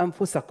تقتلوا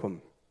أنفسكم.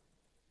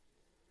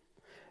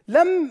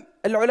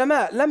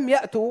 العلماء لم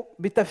يأتوا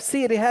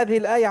بتفسير هذه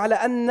الآية على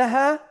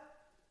أنها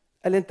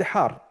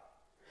الانتحار.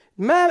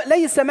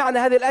 ليس معنى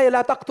هذه الآية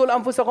لا تقتل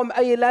أنفسكم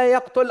أي لا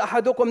يقتل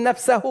أحدكم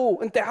نفسه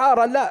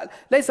انتحارا، لا،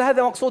 ليس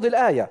هذا مقصود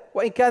الآية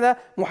وإن كان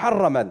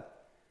محرما.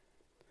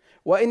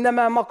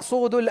 وإنما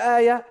مقصود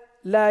الآية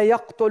لا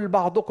يقتل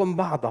بعضكم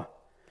بعضا.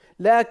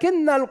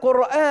 لكن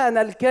القرآن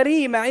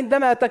الكريم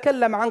عندما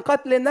تكلم عن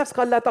قتل النفس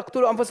قال لا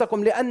تقتلوا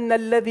أنفسكم، لأن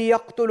الذي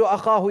يقتل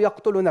أخاه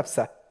يقتل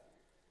نفسه،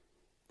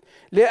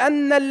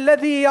 لأن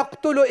الذي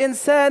يقتل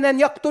إنسانا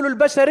يقتل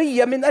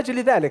البشرية. من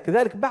أجل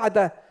ذلك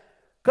بعد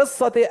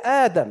قصة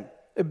آدم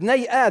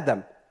ابني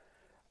آدم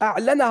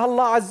أعلنها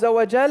الله عز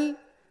وجل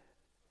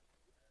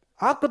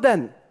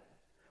عقدا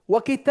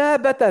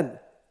وكتابة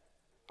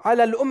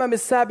على الأمم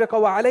السابقة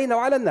وعلينا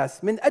وعلى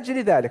الناس. من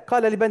أجل ذلك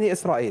قال لبني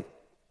إسرائيل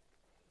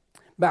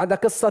بعد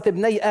قصة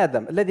ابني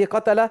آدم الذي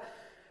قتل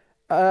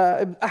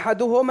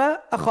أحدهما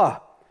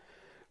أخاه،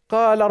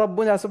 قال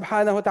ربنا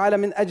سبحانه وتعالى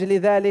من أجل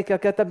ذلك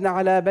كتبنا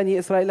على بني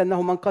إسرائيل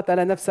أنه من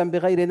قتل نفسا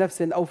بغير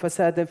نفس أو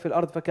فساد في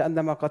الأرض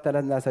فكأنما قتل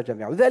الناس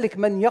جميعا. وذلك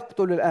من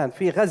يقتل الآن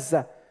في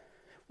غزة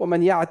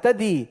ومن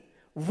يعتدي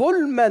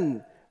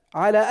ظلما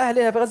على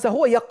أهلنا في غزة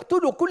هو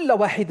يقتل كل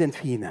واحد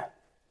فينا،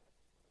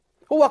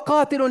 هو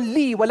قاتل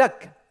لي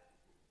ولك،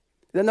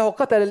 لأنه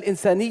قتل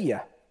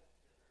الإنسانية،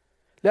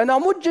 لأنه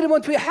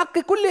مجرم في حق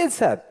كل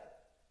إنسان.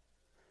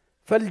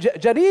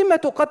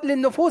 فالجريمة قتل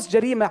النفوس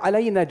جريمة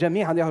علينا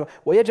جميعا،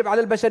 ويجب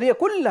على البشرية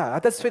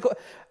كلها.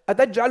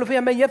 أتجعل فيها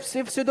من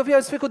يفسد فيها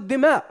يسفك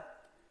الدماء.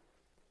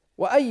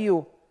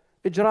 وأي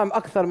إجرام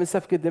أكثر من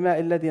سفك الدماء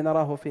الذي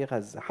نراه في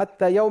غزة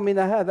حتى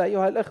يومنا هذا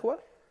أيها الأخوة.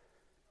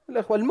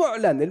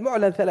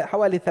 المعلن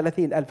حوالي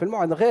 30,000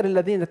 المعلن، غير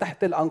الذين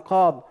تحت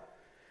الأنقاض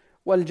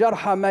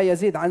والجرحى ما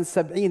يزيد عن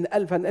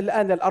 70,000.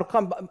 الآن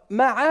الأرقام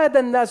ما عاد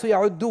الناس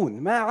يعدون،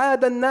 ما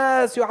عاد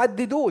الناس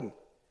يعددون،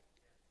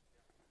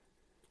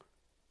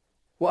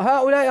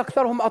 وهؤلاء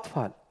أكثرهم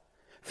أطفال.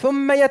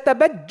 ثم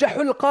يتبجح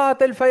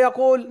القاتل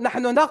فيقول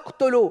نحن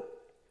نقتل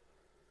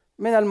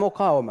من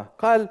المقاومة.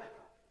 قال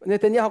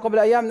نتنياهو قبل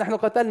أيام نحن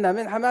قتلنا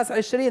من حماس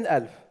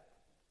 20,000.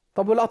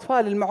 طب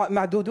والأطفال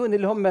المعدودون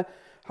اللي هم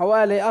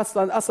حوالي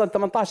أصلا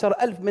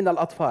 18,000 من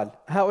الأطفال،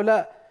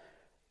 هؤلاء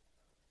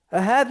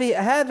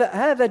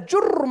هذا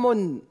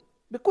جرم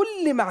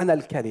بكل معنى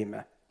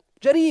الكلمة،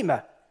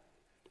 جريمة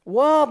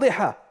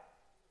واضحة.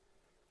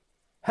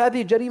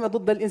 هذه جريمة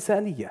ضد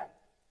الإنسانية.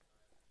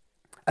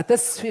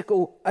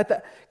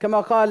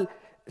 كما قال،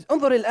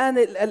 انظر الآن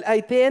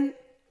الآيتين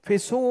في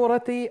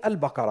سورة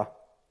البقرة،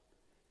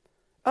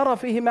 أرى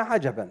فيهما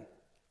عجبا.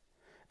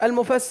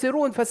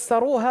 المفسرون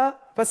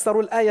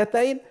فسروا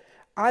الآيتين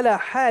على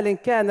حال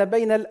كان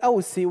بين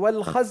الأوس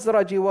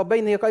والخزرج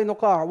وبين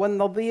قينقاع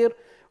والنضير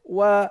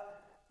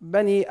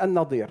وبني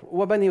النضير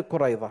وبني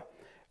قريظة.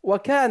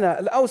 وكان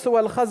الأوس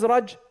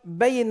والخزرج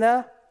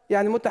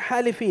يعني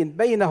متحالفين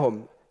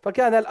بينهم،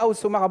 فكان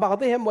الأوس مع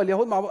بعضهم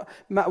واليهود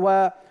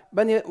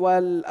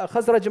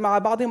والخزرج مع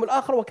بعضهم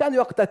الآخر، وكانوا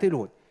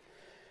يقتتلون.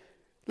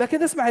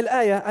 لكن اسمع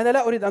الآية، أنا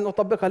لا أريد أن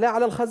أطبقها لا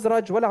على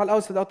الخزرج ولا على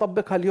الأوس،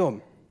 أطبقها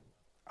اليوم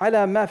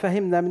على ما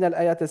فهمنا من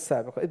الآيات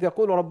السابقة. إذ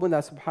يقول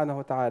ربنا سبحانه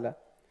وتعالى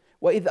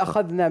وإذ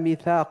أخذنا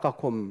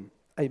ميثاقكم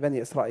أي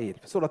بني إسرائيل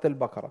في سورة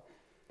البقرة،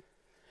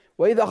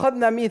 وإذ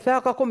أخذنا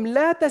ميثاقكم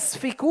لا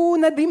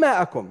تسفكون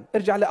دماءكم.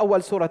 ارجع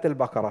لأول سورة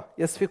البقرة،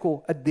 يسفكوا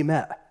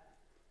الدماء،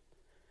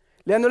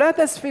 لأنه لا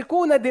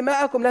تسفكون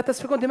دماءكم، لا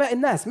تسفكون دماء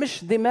الناس،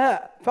 مش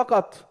دماء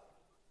فقط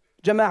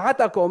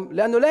جماعتكم،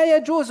 لأنه لا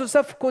يجوز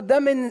سفك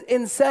دم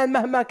إنسان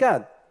مهما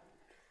كان.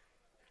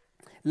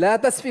 لا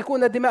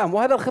تسفكون دماءهم،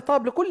 وهذا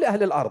الخطاب لكل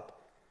أهل الأرض،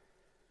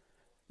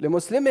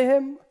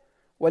 لمسلمهم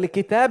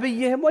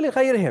ولكتابيهم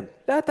ولغيرهم،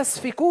 لا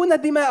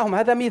تسفكون دماءهم،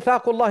 هذا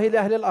ميثاق الله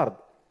لأهل الأرض.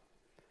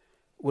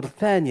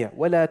 والثانية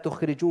ولا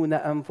تخرجون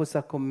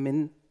أنفسكم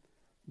من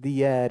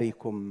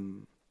دياركم.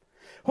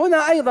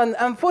 هنا أيضا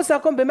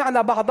أنفسكم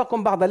بمعنى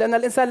بعضكم بعضا، لأن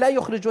الإنسان لا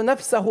يخرج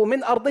نفسه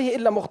من أرضه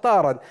إلا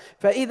مختارا،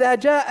 فإذا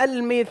جاء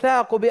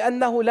الميثاق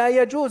بأنه لا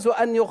يجوز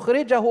أن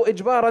يخرجه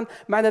إجبارا،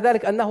 معنى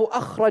ذلك أنه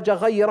أخرج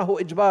غيره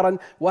إجبارا،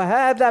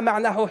 وهذا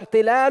معناه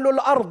احتلال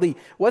الأرض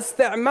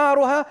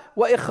واستعمارها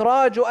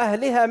وإخراج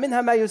أهلها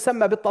منها، ما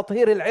يسمى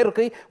بالتطهير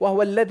العرقي،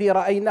 وهو الذي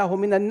رأيناه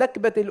من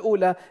النكبة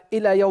الأولى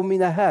إلى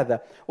يومنا هذا.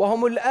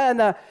 وهم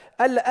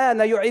الآن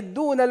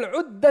يعدون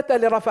العدة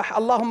لرفح،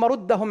 اللهم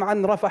ردهم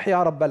عن رفح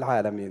يا رب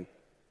العالمين.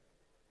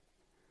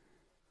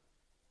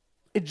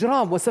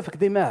 إجرام وسفك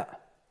دماء.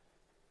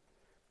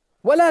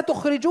 ولا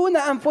تخرجون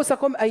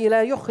أنفسكم، أي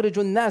لا يخرج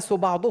الناس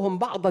بعضهم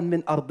بعضا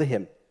من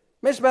أرضهم.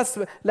 مش بس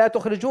لا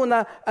تخرجون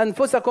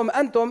أنفسكم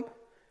أنتم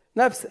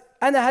نفس،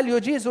 أنا هل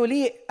يجوز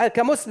لي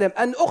كمسلم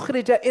أن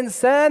أخرج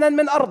إنسانا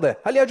من أرضه؟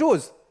 هل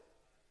يجوز؟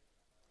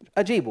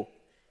 أجيبه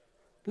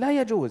لا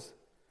يجوز.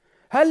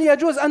 هل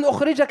يجوز أن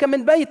أخرجك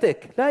من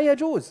بيتك؟ لا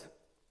يجوز.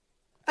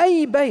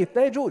 أي بيت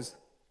لا يجوز،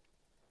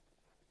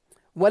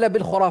 ولا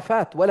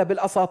بالخرافات ولا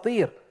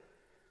بالأساطير.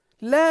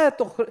 لا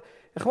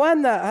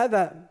إخواننا،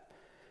 هذا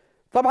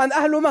طبعا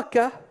أهل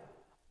مكة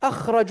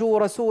أخرجوا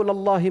رسول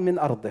الله من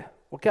أرضه،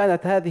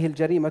 وكانت هذه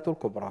الجريمة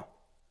الكبرى،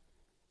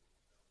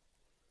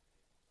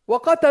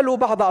 وقتلوا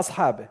بعض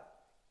أصحابه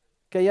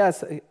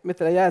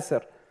مثل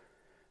ياسر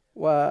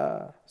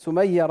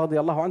وسمية رضي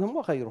الله عنهم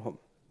وغيرهم.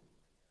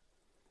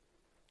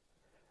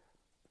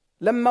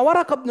 لما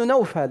ورقة بن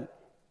نوفل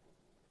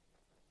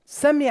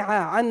سمع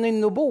عن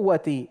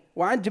النبوة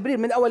وعن جبريل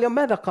من أول يوم،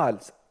 ماذا قال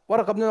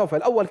ورقة بن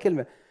نوفل؟ أول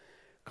كلمة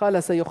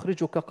قال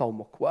سيخرجك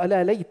قومك،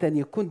 وألا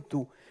ليتني كنت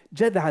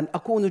جدعا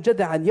أكون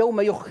جدعا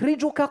يوم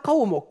يخرجك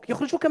قومك،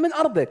 يخرجك من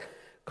أرضك.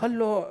 قال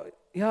له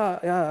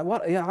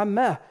يا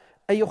عماه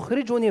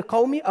أيخرجني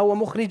قومي أو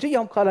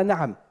مخرجيهم؟ قال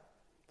نعم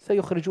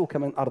سيخرجوك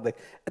من أرضك.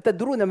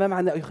 أتدرون ما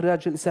معنى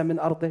إخراج الإنسان من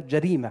أرضه؟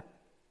 جريمة،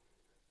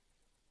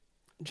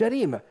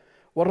 جريمة.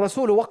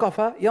 والرسول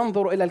وقف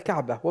ينظر إلى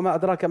الكعبة، وما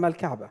أدراك ما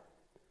الكعبة.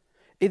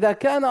 إذا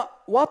كان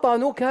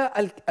وطنك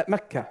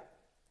مكة،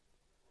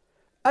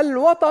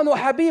 الوطن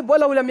حبيب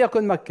ولو لم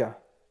يكن مكة،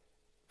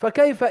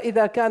 فكيف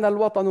إذا كان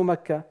الوطن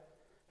مكة؟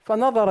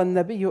 فنظر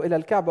النبي إلى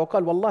الكعبة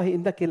وقال والله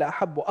إنك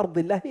لأحب أرض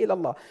الله إلى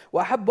الله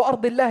وأحب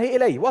أرض الله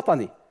إلي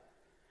وطني،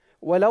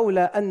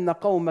 ولولا أن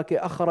قومك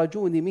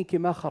أخرجوني منك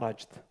ما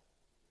خرجت.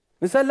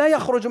 الإنسان لا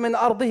يخرج من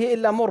أرضه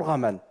إلا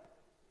مرغما،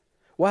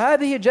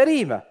 وهذه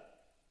جريمة.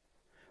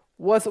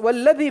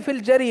 والذي في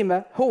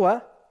الجريمة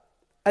هو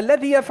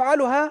الذي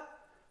يفعلها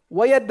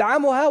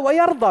ويدعمها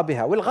ويرضى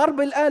بها.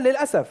 والغرب الآن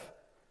للأسف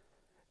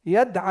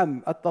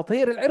يدعم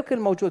التطهير العرقي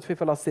الموجود في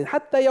فلسطين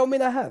حتى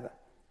يومنا هذا،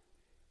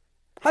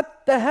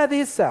 حتى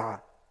هذه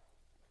الساعة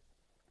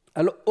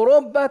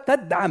أوروبا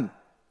تدعم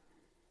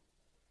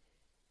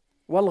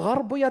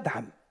والغرب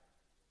يدعم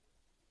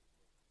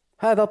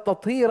هذا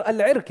التطهير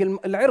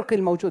العرقي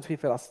الموجود في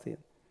فلسطين.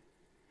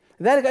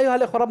 ذلك أيها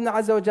الأخوة ربنا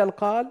عز وجل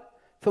قال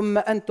ثم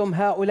أنتم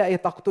هؤلاء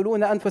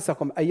تقتلون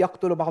أنفسكم، أي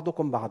يقتل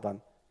بعضكم بعضا،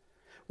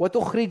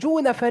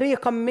 وتخرجون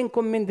فريقا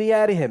منكم من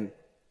ديارهم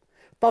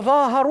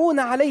تظاهرون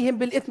عليهم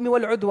بالإثم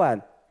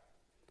والعدوان،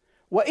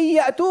 وإن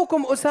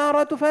يأتوكم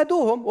أسارى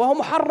تفادوهم وهم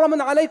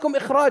محرم عليكم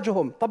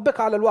إخراجهم.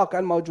 طبق على الواقع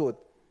الموجود،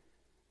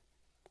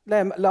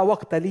 لا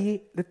وقت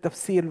لي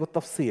للتفسير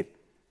والتفصيل.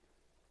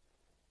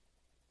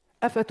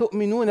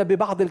 أفتؤمنون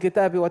ببعض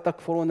الكتاب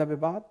وتكفرون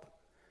ببعض؟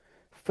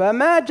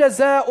 فما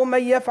جزاء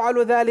من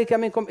يفعل ذلك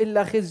منكم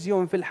إلا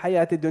خزي في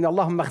الحياة الدنيا.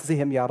 اللهم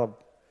اخزهم يا رب،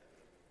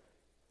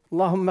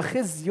 اللهم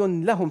خزي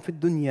لهم في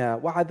الدنيا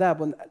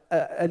وعذاب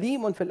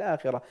أليم في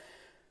الآخرة.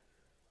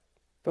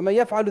 فمن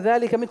يفعل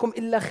ذلك منكم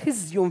إلا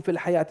خزي في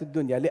الحياة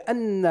الدنيا،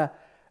 لأن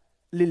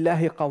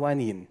لله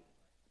قوانين.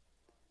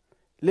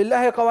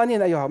 لله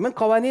قوانين أيها، من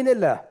قوانين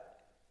الله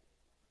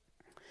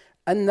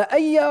أن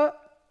أي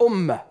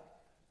أمة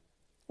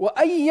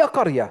وأي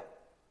قرية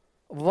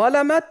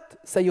ظلمت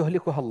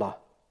سيهلكها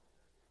الله.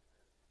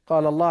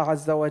 قال الله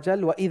عز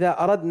وجل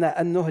وإذا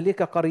أردنا أن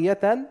نهلك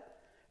قرية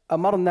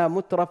أمرنا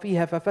متر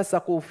فيها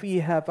ففسقوا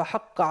فيها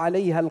فحق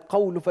عليها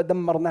القول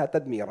فدمرناها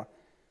تدميرا.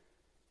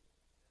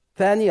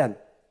 ثانيا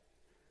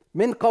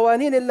من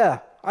قوانين الله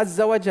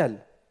عز وجل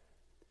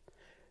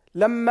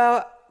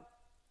لما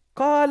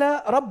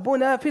قال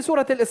ربنا في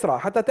سورة الإسراء،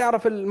 حتى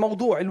تعرف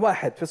الموضوع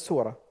الواحد في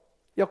السورة،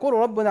 يقول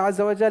ربنا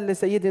عز وجل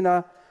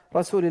لسيدنا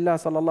رسول الله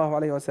صلى الله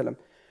عليه وسلم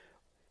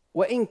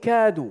وإن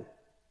كادوا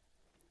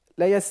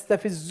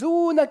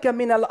ليستفزونك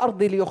من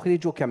الأرض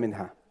ليخرجوك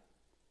منها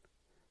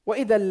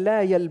وإذا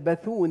لا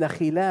يلبثون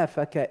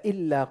خلافك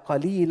إلا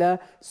قليلا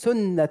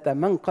سنة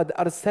من قد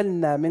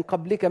أرسلنا من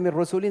قبلك من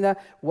رسلنا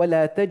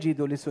ولا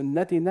تجد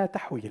لسنتنا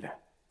تحويلا.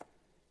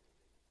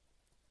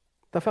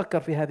 تفكر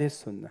في هذه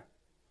السنة،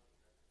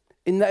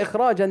 إن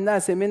إخراج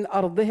الناس من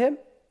أرضهم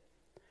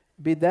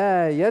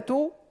بداية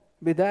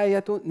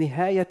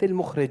نهاية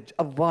المخرج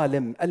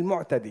الظالم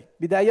المعتدي،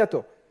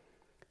 بدايته.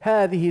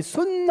 هذه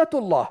سنة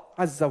الله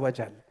عز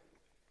وجل،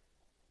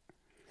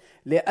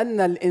 لأن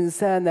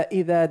الإنسان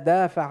إذا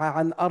دافع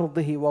عن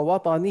أرضه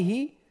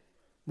ووطنه،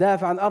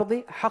 دافع عن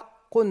أرضه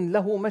حق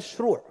له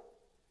مشروع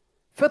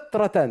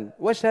فطرة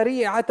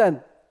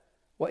وشريعة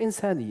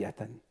وإنسانية.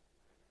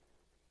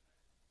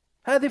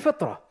 هذه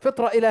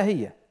فطرة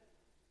إلهية.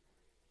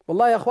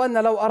 والله يا أخواننا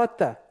لو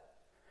أردت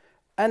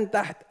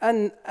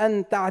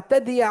أن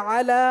تعتدي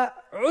على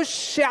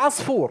عش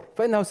عصفور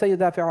فإنه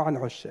سيدافع عن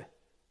عشه.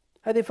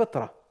 هذه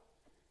فطرة.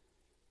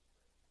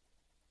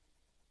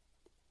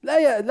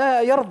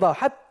 لا يرضى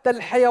حتى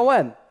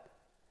الحيوان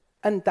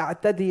أن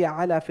تعتدي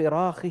على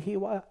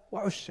فراخه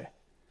وعشه.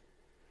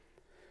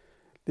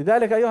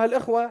 لذلك أيها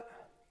الإخوة،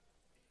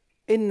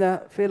 إن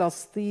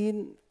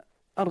فلسطين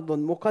أرض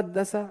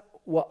مقدسة،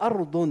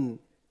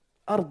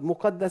 أرض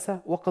مقدسة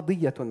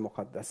وقضية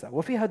مقدسة،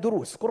 وفيها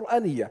دروس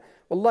قرآنية.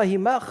 والله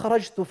ما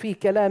خرجت في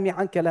كلامي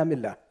عن كلام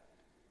الله،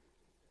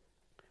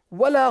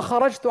 ولا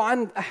خرجت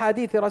عن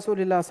أحاديث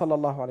رسول الله صلى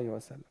الله عليه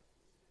وسلم.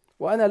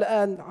 وأنا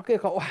الآن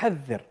حقيقة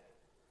أحذر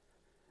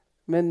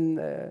من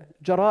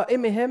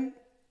جرائمهم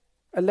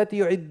التي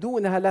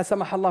يعدونها لا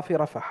سمح الله في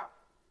رفح،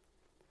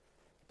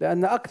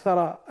 لأن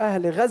أكثر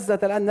أهل غزة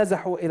الآن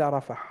نزحوا إلى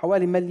رفح،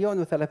 حوالي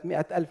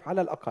 1,300,000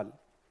 على الأقل.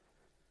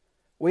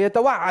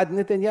 ويتوعد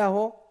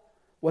نتنياهو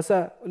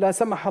لا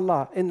سمح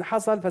الله إن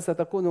حصل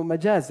فستكون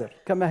مجازر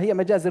كما هي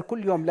مجازر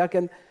كل يوم،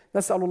 لكن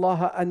نسأل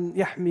الله أن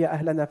يحمي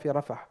أهلنا في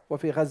رفح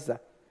وفي غزة.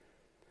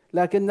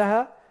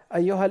 لكنها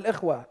أيها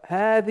الإخوة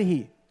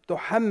هذه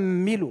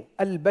تحمل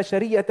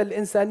البشرية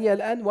الإنسانية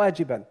الآن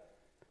واجبا.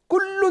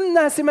 كل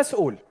الناس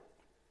مسؤول،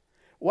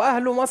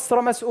 وأهل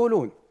مصر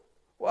مسؤولون،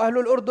 وأهل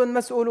الأردن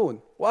مسؤولون،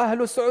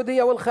 وأهل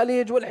السعودية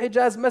والخليج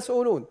والحجاز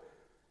مسؤولون.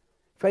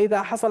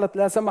 فإذا حصلت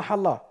لا سمح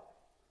الله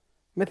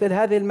مثل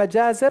هذه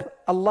المجازر،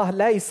 الله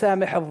لا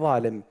يسامح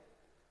الظالم،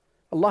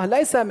 الله لا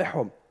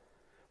يسامحهم.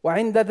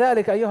 وعند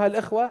ذلك أيها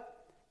الإخوة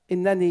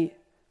إنني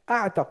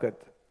أعتقد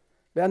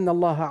بأن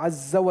الله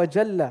عز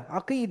وجل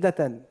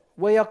عقيدة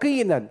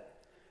ويقينا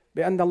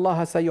بأن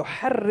الله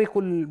سيحرك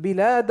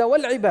البلاد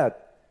والعباد،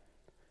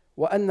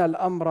 وأن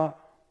الأمر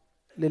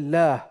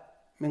لله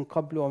من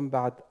قبل ومن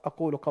بعد.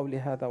 أقول قولي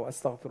هذا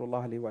وأستغفر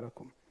الله لي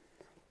ولكم.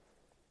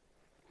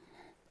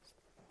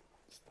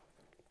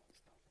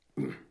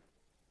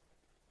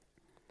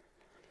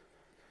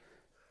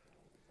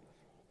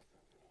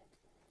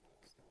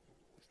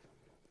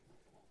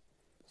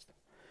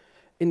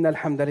 إن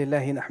الحمد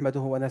لله نحمده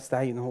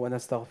ونستعينه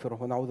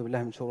ونستغفره ونعوذ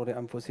بالله من شرور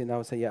أنفسنا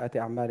وسيئات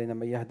أعمالنا.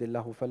 من يهد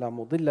الله فلا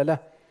مضل له،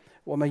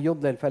 ومن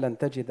يضلل فلن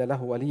تجد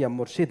له وليا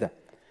مرشدا.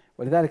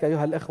 ولذلك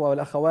أيها الإخوة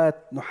والأخوات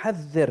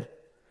نحذر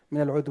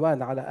من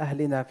العدوان على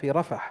أهلنا في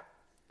رفح،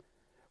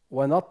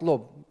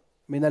 ونطلب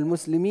من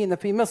المسلمين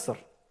في مصر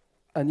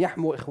أن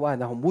يحموا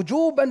إخوانهم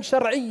وجوبا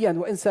شرعيا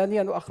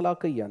وإنسانيا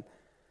وأخلاقيا.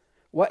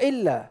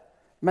 وإلا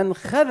من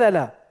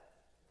خذل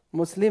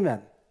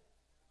مسلما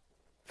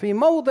في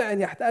موضع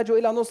يحتاج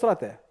إلى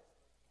نصرته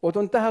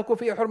وتنتهك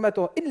فيه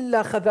حرمته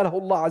إلا خذله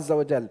الله عز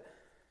وجل.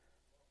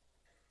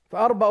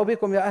 فأربأ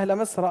بكم يا أهل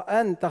مصر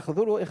أن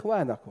تخذلوا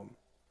إخوانكم.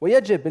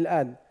 ويجب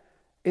الآن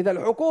إذا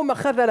الحكومة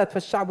خذلت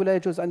فالشعب لا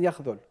يجوز أن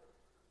يخذل،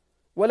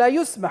 ولا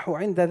يسمح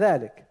عند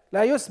ذلك،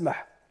 لا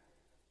يسمح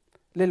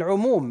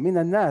للعموم من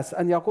الناس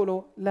أن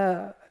يقولوا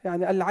لا،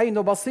 يعني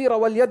العين بصيرة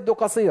واليد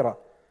قصيرة.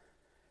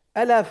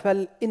 ألا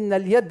فإن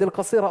اليد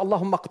القصيرة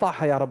اللهم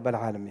اقطعها يا رب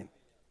العالمين.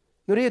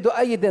 نريد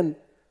أيد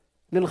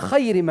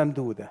للخير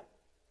ممدودة،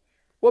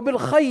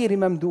 وبالخير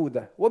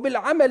ممدودة،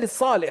 وبالعمل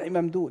الصالح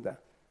ممدودة.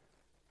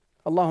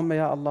 اللهم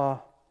يا الله،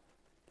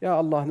 يا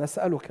الله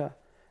نسألك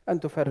أن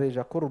تفرج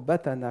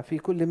كربتنا في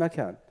كل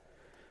مكان،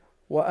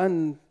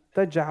 وأن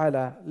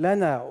تجعل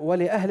لنا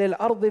ولأهل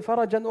الأرض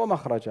فرجا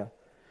ومخرجا،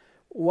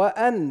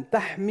 وأن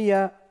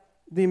تحمي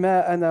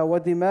دماءنا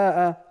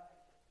ودماء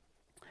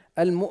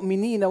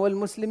المؤمنين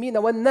والمسلمين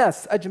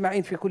والناس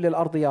أجمعين في كل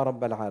الأرض يا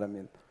رب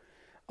العالمين.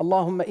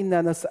 اللهم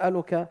إنا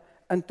نسألك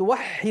أن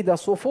توحد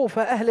صفوف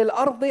أهل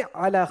الأرض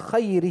على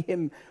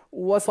خيرهم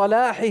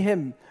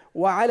وصلاحهم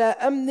وعلى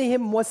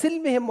أمنهم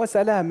وسلمهم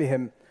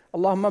وسلامهم.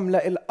 اللهم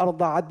املأ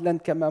الأرض عدلا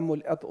كما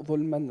ملئت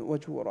ظلما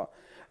وجورا.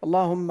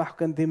 اللهم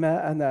احقن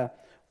دماءنا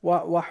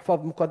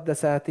واحفظ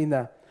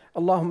مقدساتنا.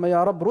 اللهم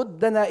يا رب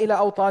ردنا إلى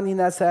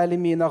أوطاننا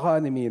سالمين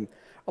غانمين.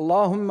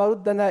 اللهم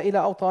ردنا إلى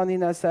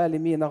أوطاننا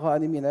سالمين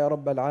غانمين يا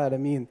رب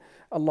العالمين.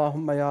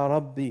 اللهم يا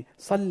ربي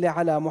صل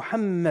على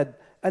محمد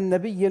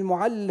النبي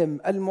المعلم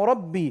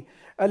المربي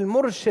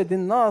المرشد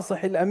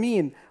الناصح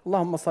الأمين.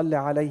 اللهم صل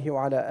عليه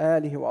وعلى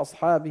آله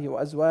وأصحابه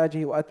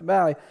وأزواجه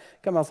وأتباعه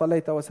كما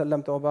صليت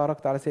وسلمت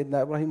وباركت على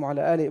سيدنا إبراهيم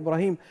وعلى آل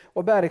إبراهيم،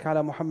 وبارك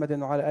على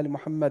محمد وعلى آل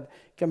محمد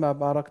كما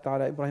باركت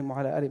على إبراهيم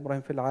وعلى آل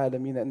إبراهيم في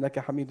العالمين إنك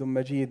حميد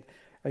مجيد.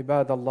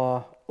 عباد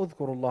الله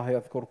اذكروا الله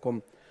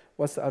يذكركم،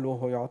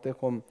 واسألوه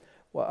يعطيكم،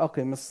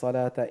 وأقم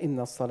الصلاة إن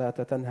الصلاة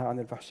تنهى عن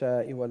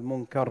الفحشاء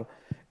والمنكر.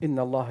 إن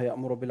الله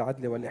يأمر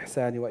بالعدل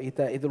والإحسان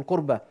وإيتاء ذي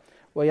القربى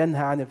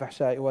وينهى عن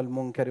الفحشاء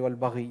والمنكر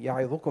والبغي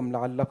يعظكم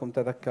لعلكم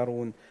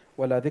تذكرون.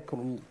 ولذكر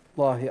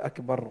الله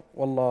أكبر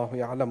والله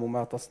يعلم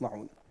ما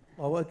تصنعون.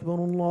 الله أكبر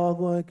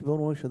الله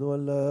أكبر، أشهد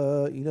أن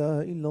لا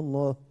إله إلا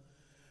الله،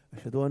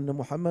 أشهد أن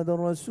محمدا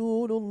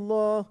رسول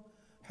الله.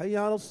 حي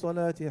على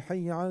الصلاة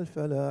حي على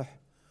الفلاح،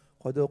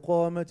 قد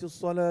قامت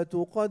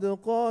الصلاة قد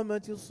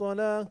قامت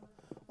الصلاة.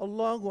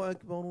 الله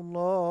أكبر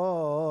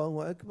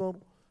الله أكبر،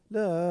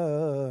 لا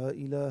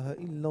إله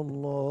إلا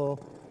الله.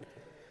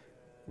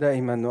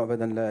 دائما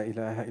وأبدا لا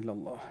إله إلا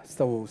الله.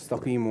 استووا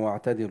استقيموا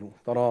واعتدلوا،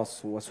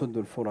 تراصوا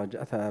وسدوا الفرج،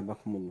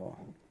 أثابكم الله.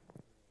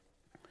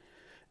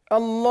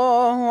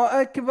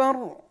 الله أكبر.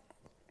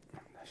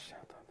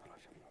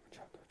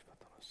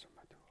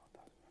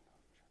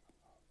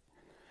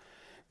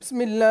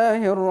 بسم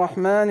الله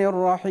الرحمن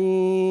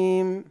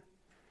الرحيم.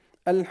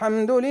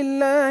 الحمد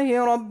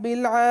لله رب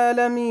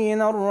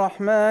العالمين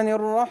الرحمن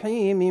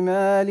الرحيم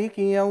مالك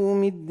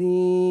يوم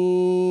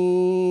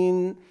الدين.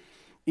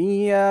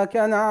 إياك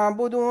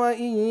نعبد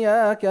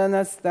وإياك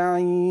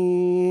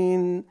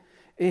نستعين.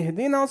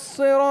 اهدنا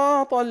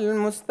الصراط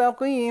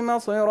المستقيم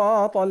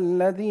صراط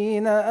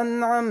الذين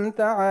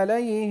أنعمت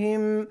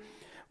عليهم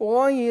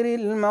غير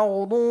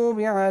المغضوب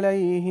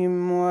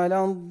عليهم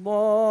ولا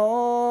الضالين.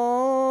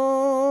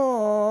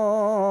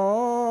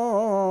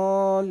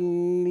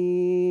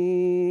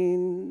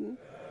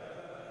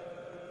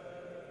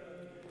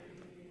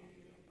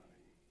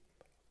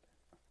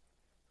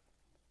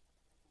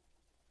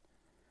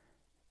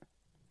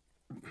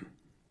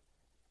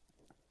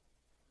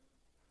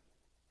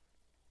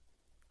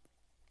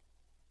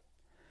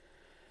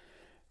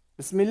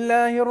 بسم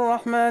الله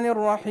الرحمن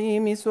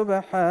الرحيم.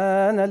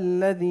 سبحان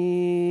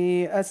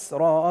الذي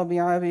أسرى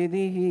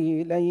بعبده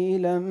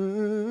ليلا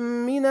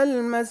من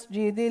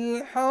المسجد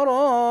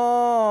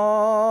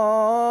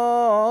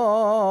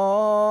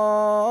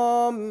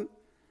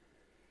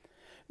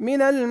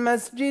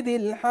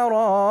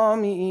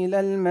الحرام إلى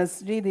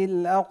المسجد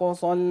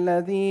الأقصى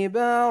الذي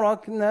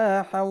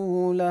باركنا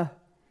حوله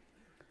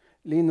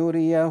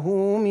لنريه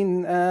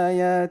من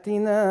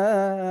آياتنا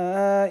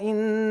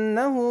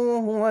إنه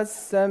هو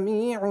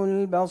السميع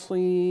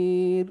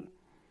البصير.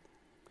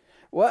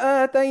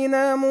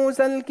 وآتينا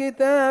موسى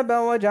الكتاب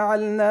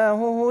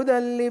وجعلناه هدى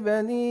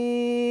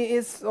لبني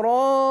إسرائيل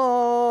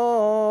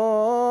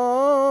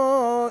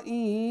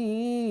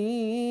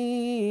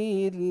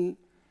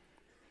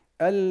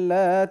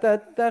ألا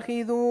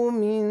تتخذوا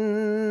من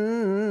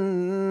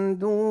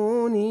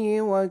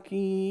دوني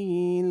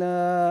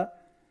وكيلا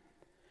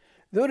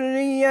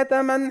ذرية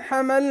من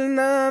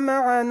حملنا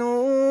مع نوح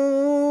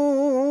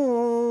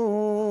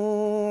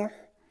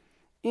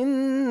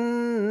إنه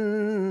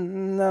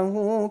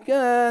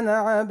كان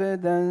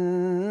عبدا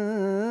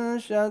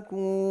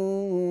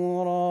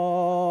شكورا.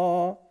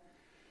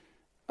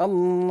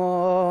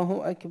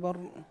 الله أكبر.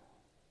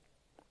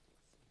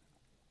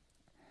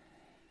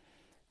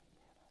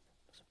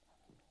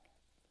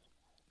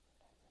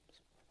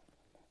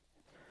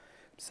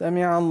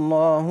 سمع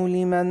الله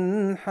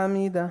لمن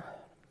حمده.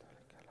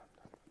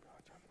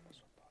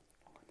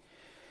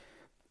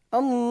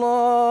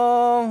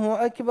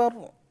 الله أكبر.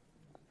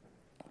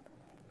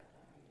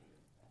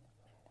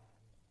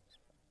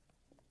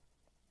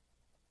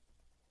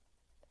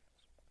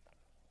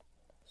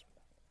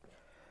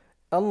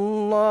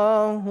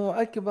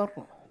 الله أكبر.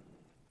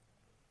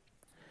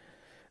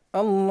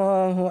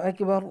 الله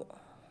أكبر.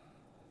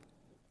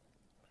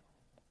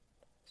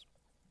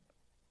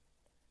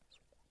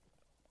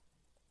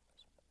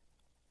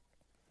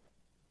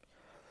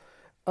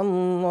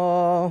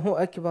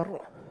 الله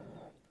أكبر.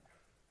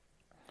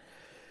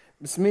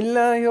 بسم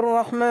الله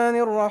الرحمن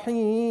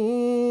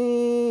الرحيم.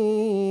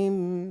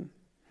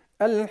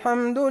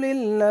 الحمد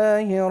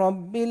لله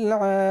رب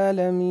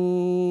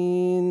العالمين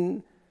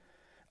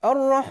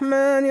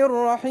الرحمن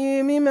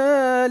الرحيم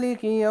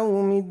مالك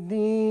يوم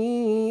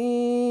الدين.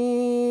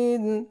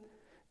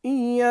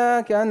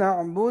 إياك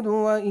نعبد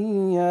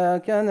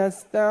وإياك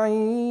نستعين.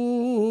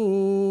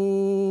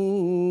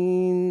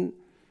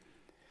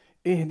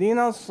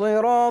 اهدنا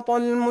الصراط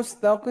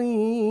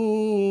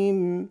المستقيم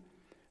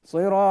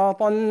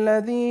صراط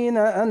الذين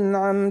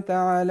أنعمت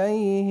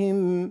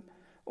عليهم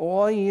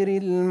غير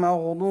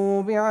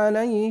المغضوب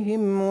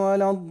عليهم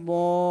ولا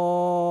الضالين.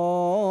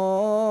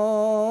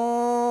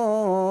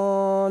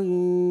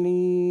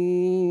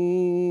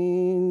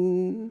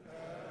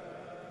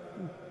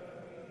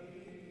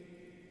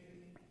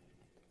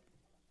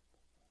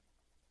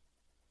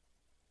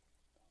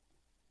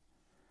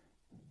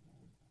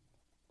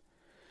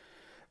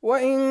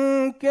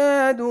 وإن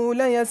كادوا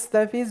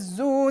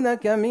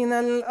ليستفزونك من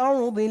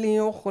الأرض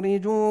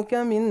ليخرجوك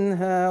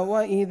منها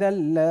وإذا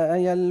لا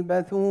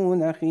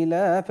يلبثون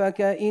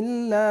خلافك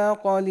إلا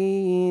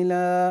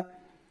قليلا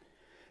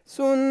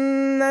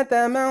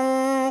سنة من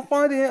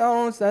قد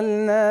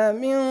أرسلنا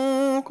من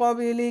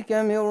قبلك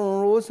من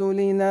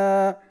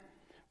رسلنا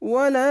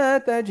ولا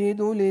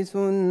تجد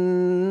لسنتنا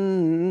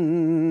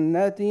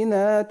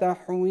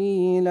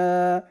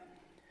تحويلا.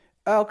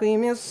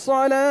 أقم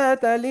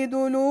الصلاة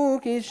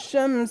لدلوك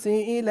الشمس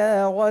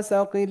إلى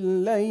غسق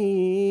الليل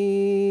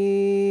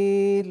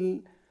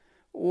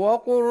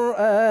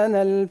وقرآن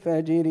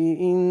الفجر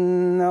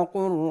إن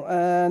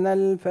قرآن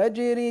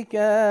الفجر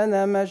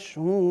كان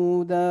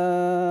مشهودا.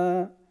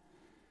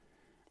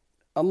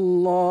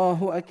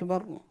 الله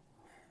أكبر.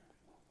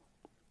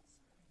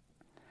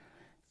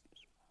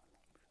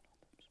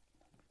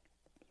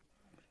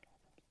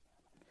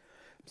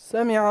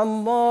 سمع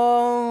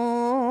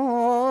الله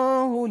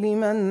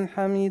لمن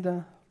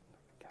حمده.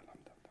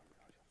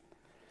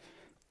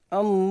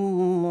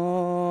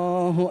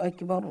 الله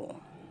أكبر.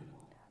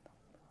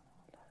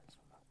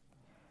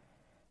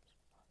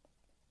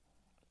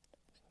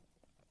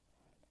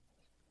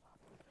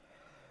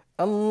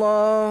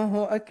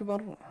 الله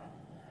أكبر.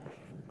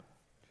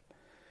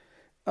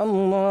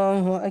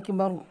 الله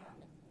أكبر.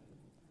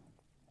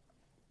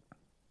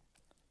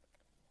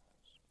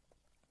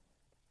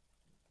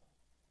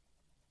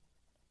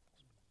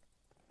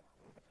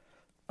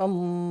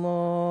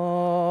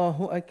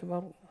 الله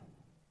أكبر.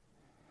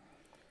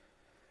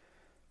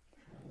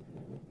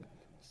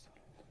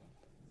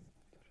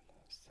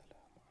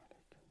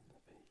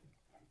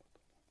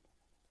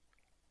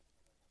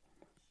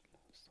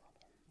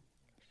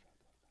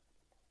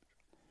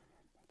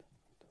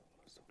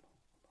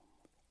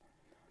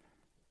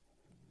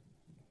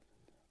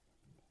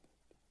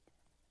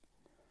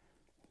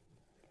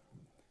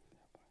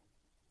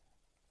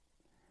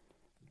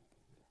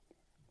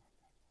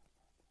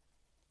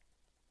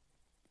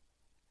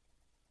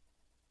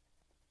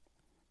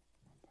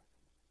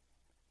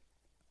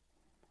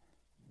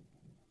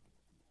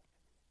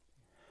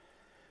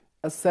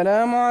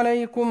 السلام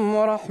عليكم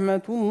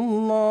ورحمة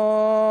الله.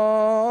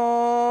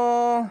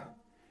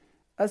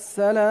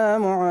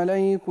 السلام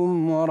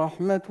عليكم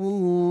ورحمة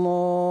الله.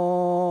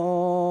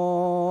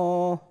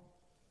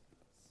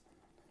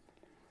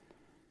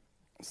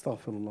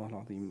 استغفر الله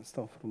العظيم،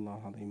 استغفر الله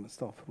العظيم،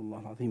 استغفر الله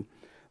العظيم.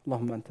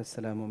 اللهم أنت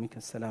السلام ومنك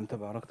السلام،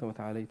 تباركت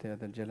وتعاليت يا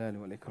ذا الجلال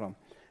والإكرام.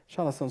 إن شاء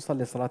الله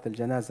سنصلي صلاة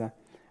الجنازة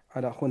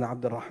على أخونا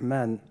عبد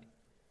الرحمن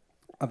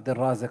عبد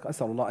الرازق.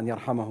 أسأل الله أن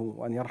يرحمه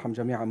وأن يرحم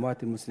جميع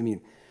أموات المسلمين.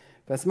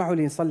 فاسمحوا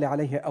لي نصلي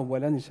عليه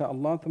أولا إن شاء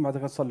الله، ثم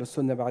بعد نصلي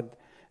السنة بعد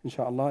إن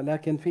شاء الله.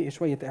 لكن في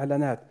شوية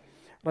إعلانات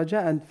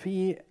رجاء.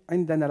 في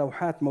عندنا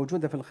لوحات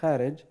موجودة في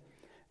الخارج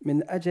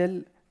من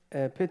أجل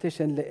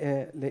بيتيشن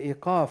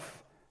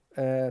لإيقاف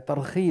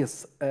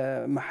ترخيص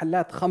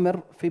محلات خمر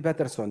في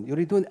باترسون.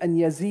 يريدون أن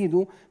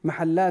يزيدوا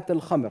محلات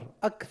الخمر،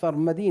 أكثر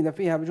مدينة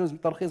فيها بجوز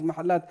ترخيص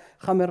محلات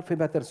خمر في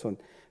باترسون.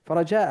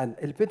 فرجاء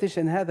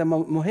البيتيشن هذا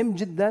مهم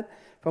جدا،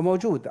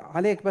 فموجود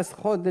عليك بس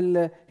خذ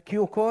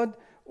الكيو كود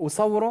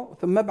وصوره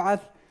ثم ابعث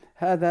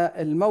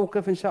هذا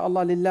الموقف إن شاء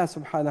الله لله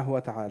سبحانه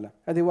وتعالى.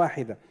 هذه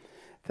واحدة.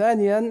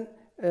 ثانيا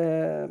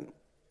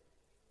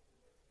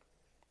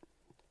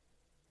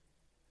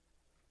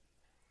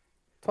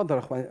تفضل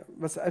أخواني،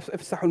 بس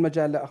افسحوا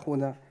المجال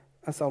لأخونا،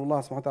 أسأل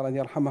الله سبحانه وتعالى أن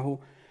يرحمه.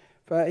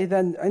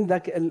 فإذا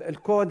عندك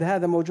الكود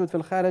هذا موجود في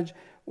الخارج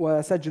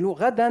وسجلوا.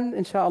 غدا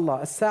إن شاء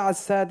الله الساعة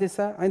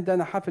 6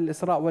 عندنا حفل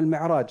الإسراء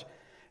والمعراج.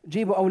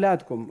 جيبوا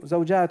أولادكم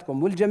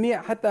وزوجاتكم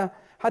والجميع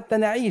حتى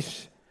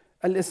نعيش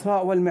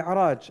الإسراء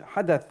والمعراج،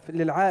 حدث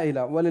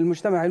للعائلة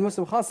وللمجتمع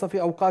المسلم خاصة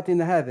في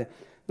أوقاتنا هذه.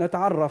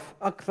 نتعرف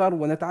أكثر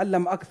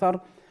ونتعلم أكثر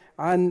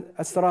عن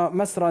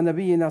مسرى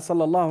نبينا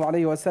صلى الله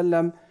عليه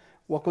وسلم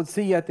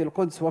وقدسية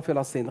القدس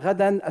وفلسطين.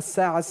 غدا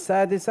الساعة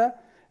 6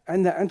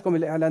 عندكم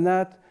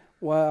الإعلانات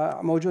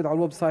وموجود على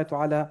الويب سايت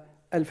وعلى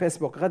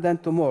الفيسبوك. غدا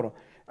تومورو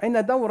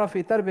عندنا دورة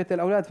في تربية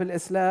الأولاد في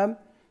الإسلام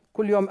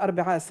كل يوم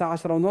أربعاء الساعة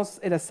 10:30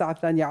 إلى الساعة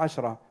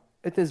 12:10.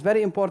 It is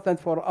very important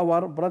for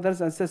our brothers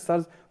and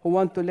sisters who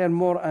want to learn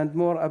more and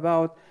more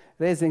about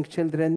raising children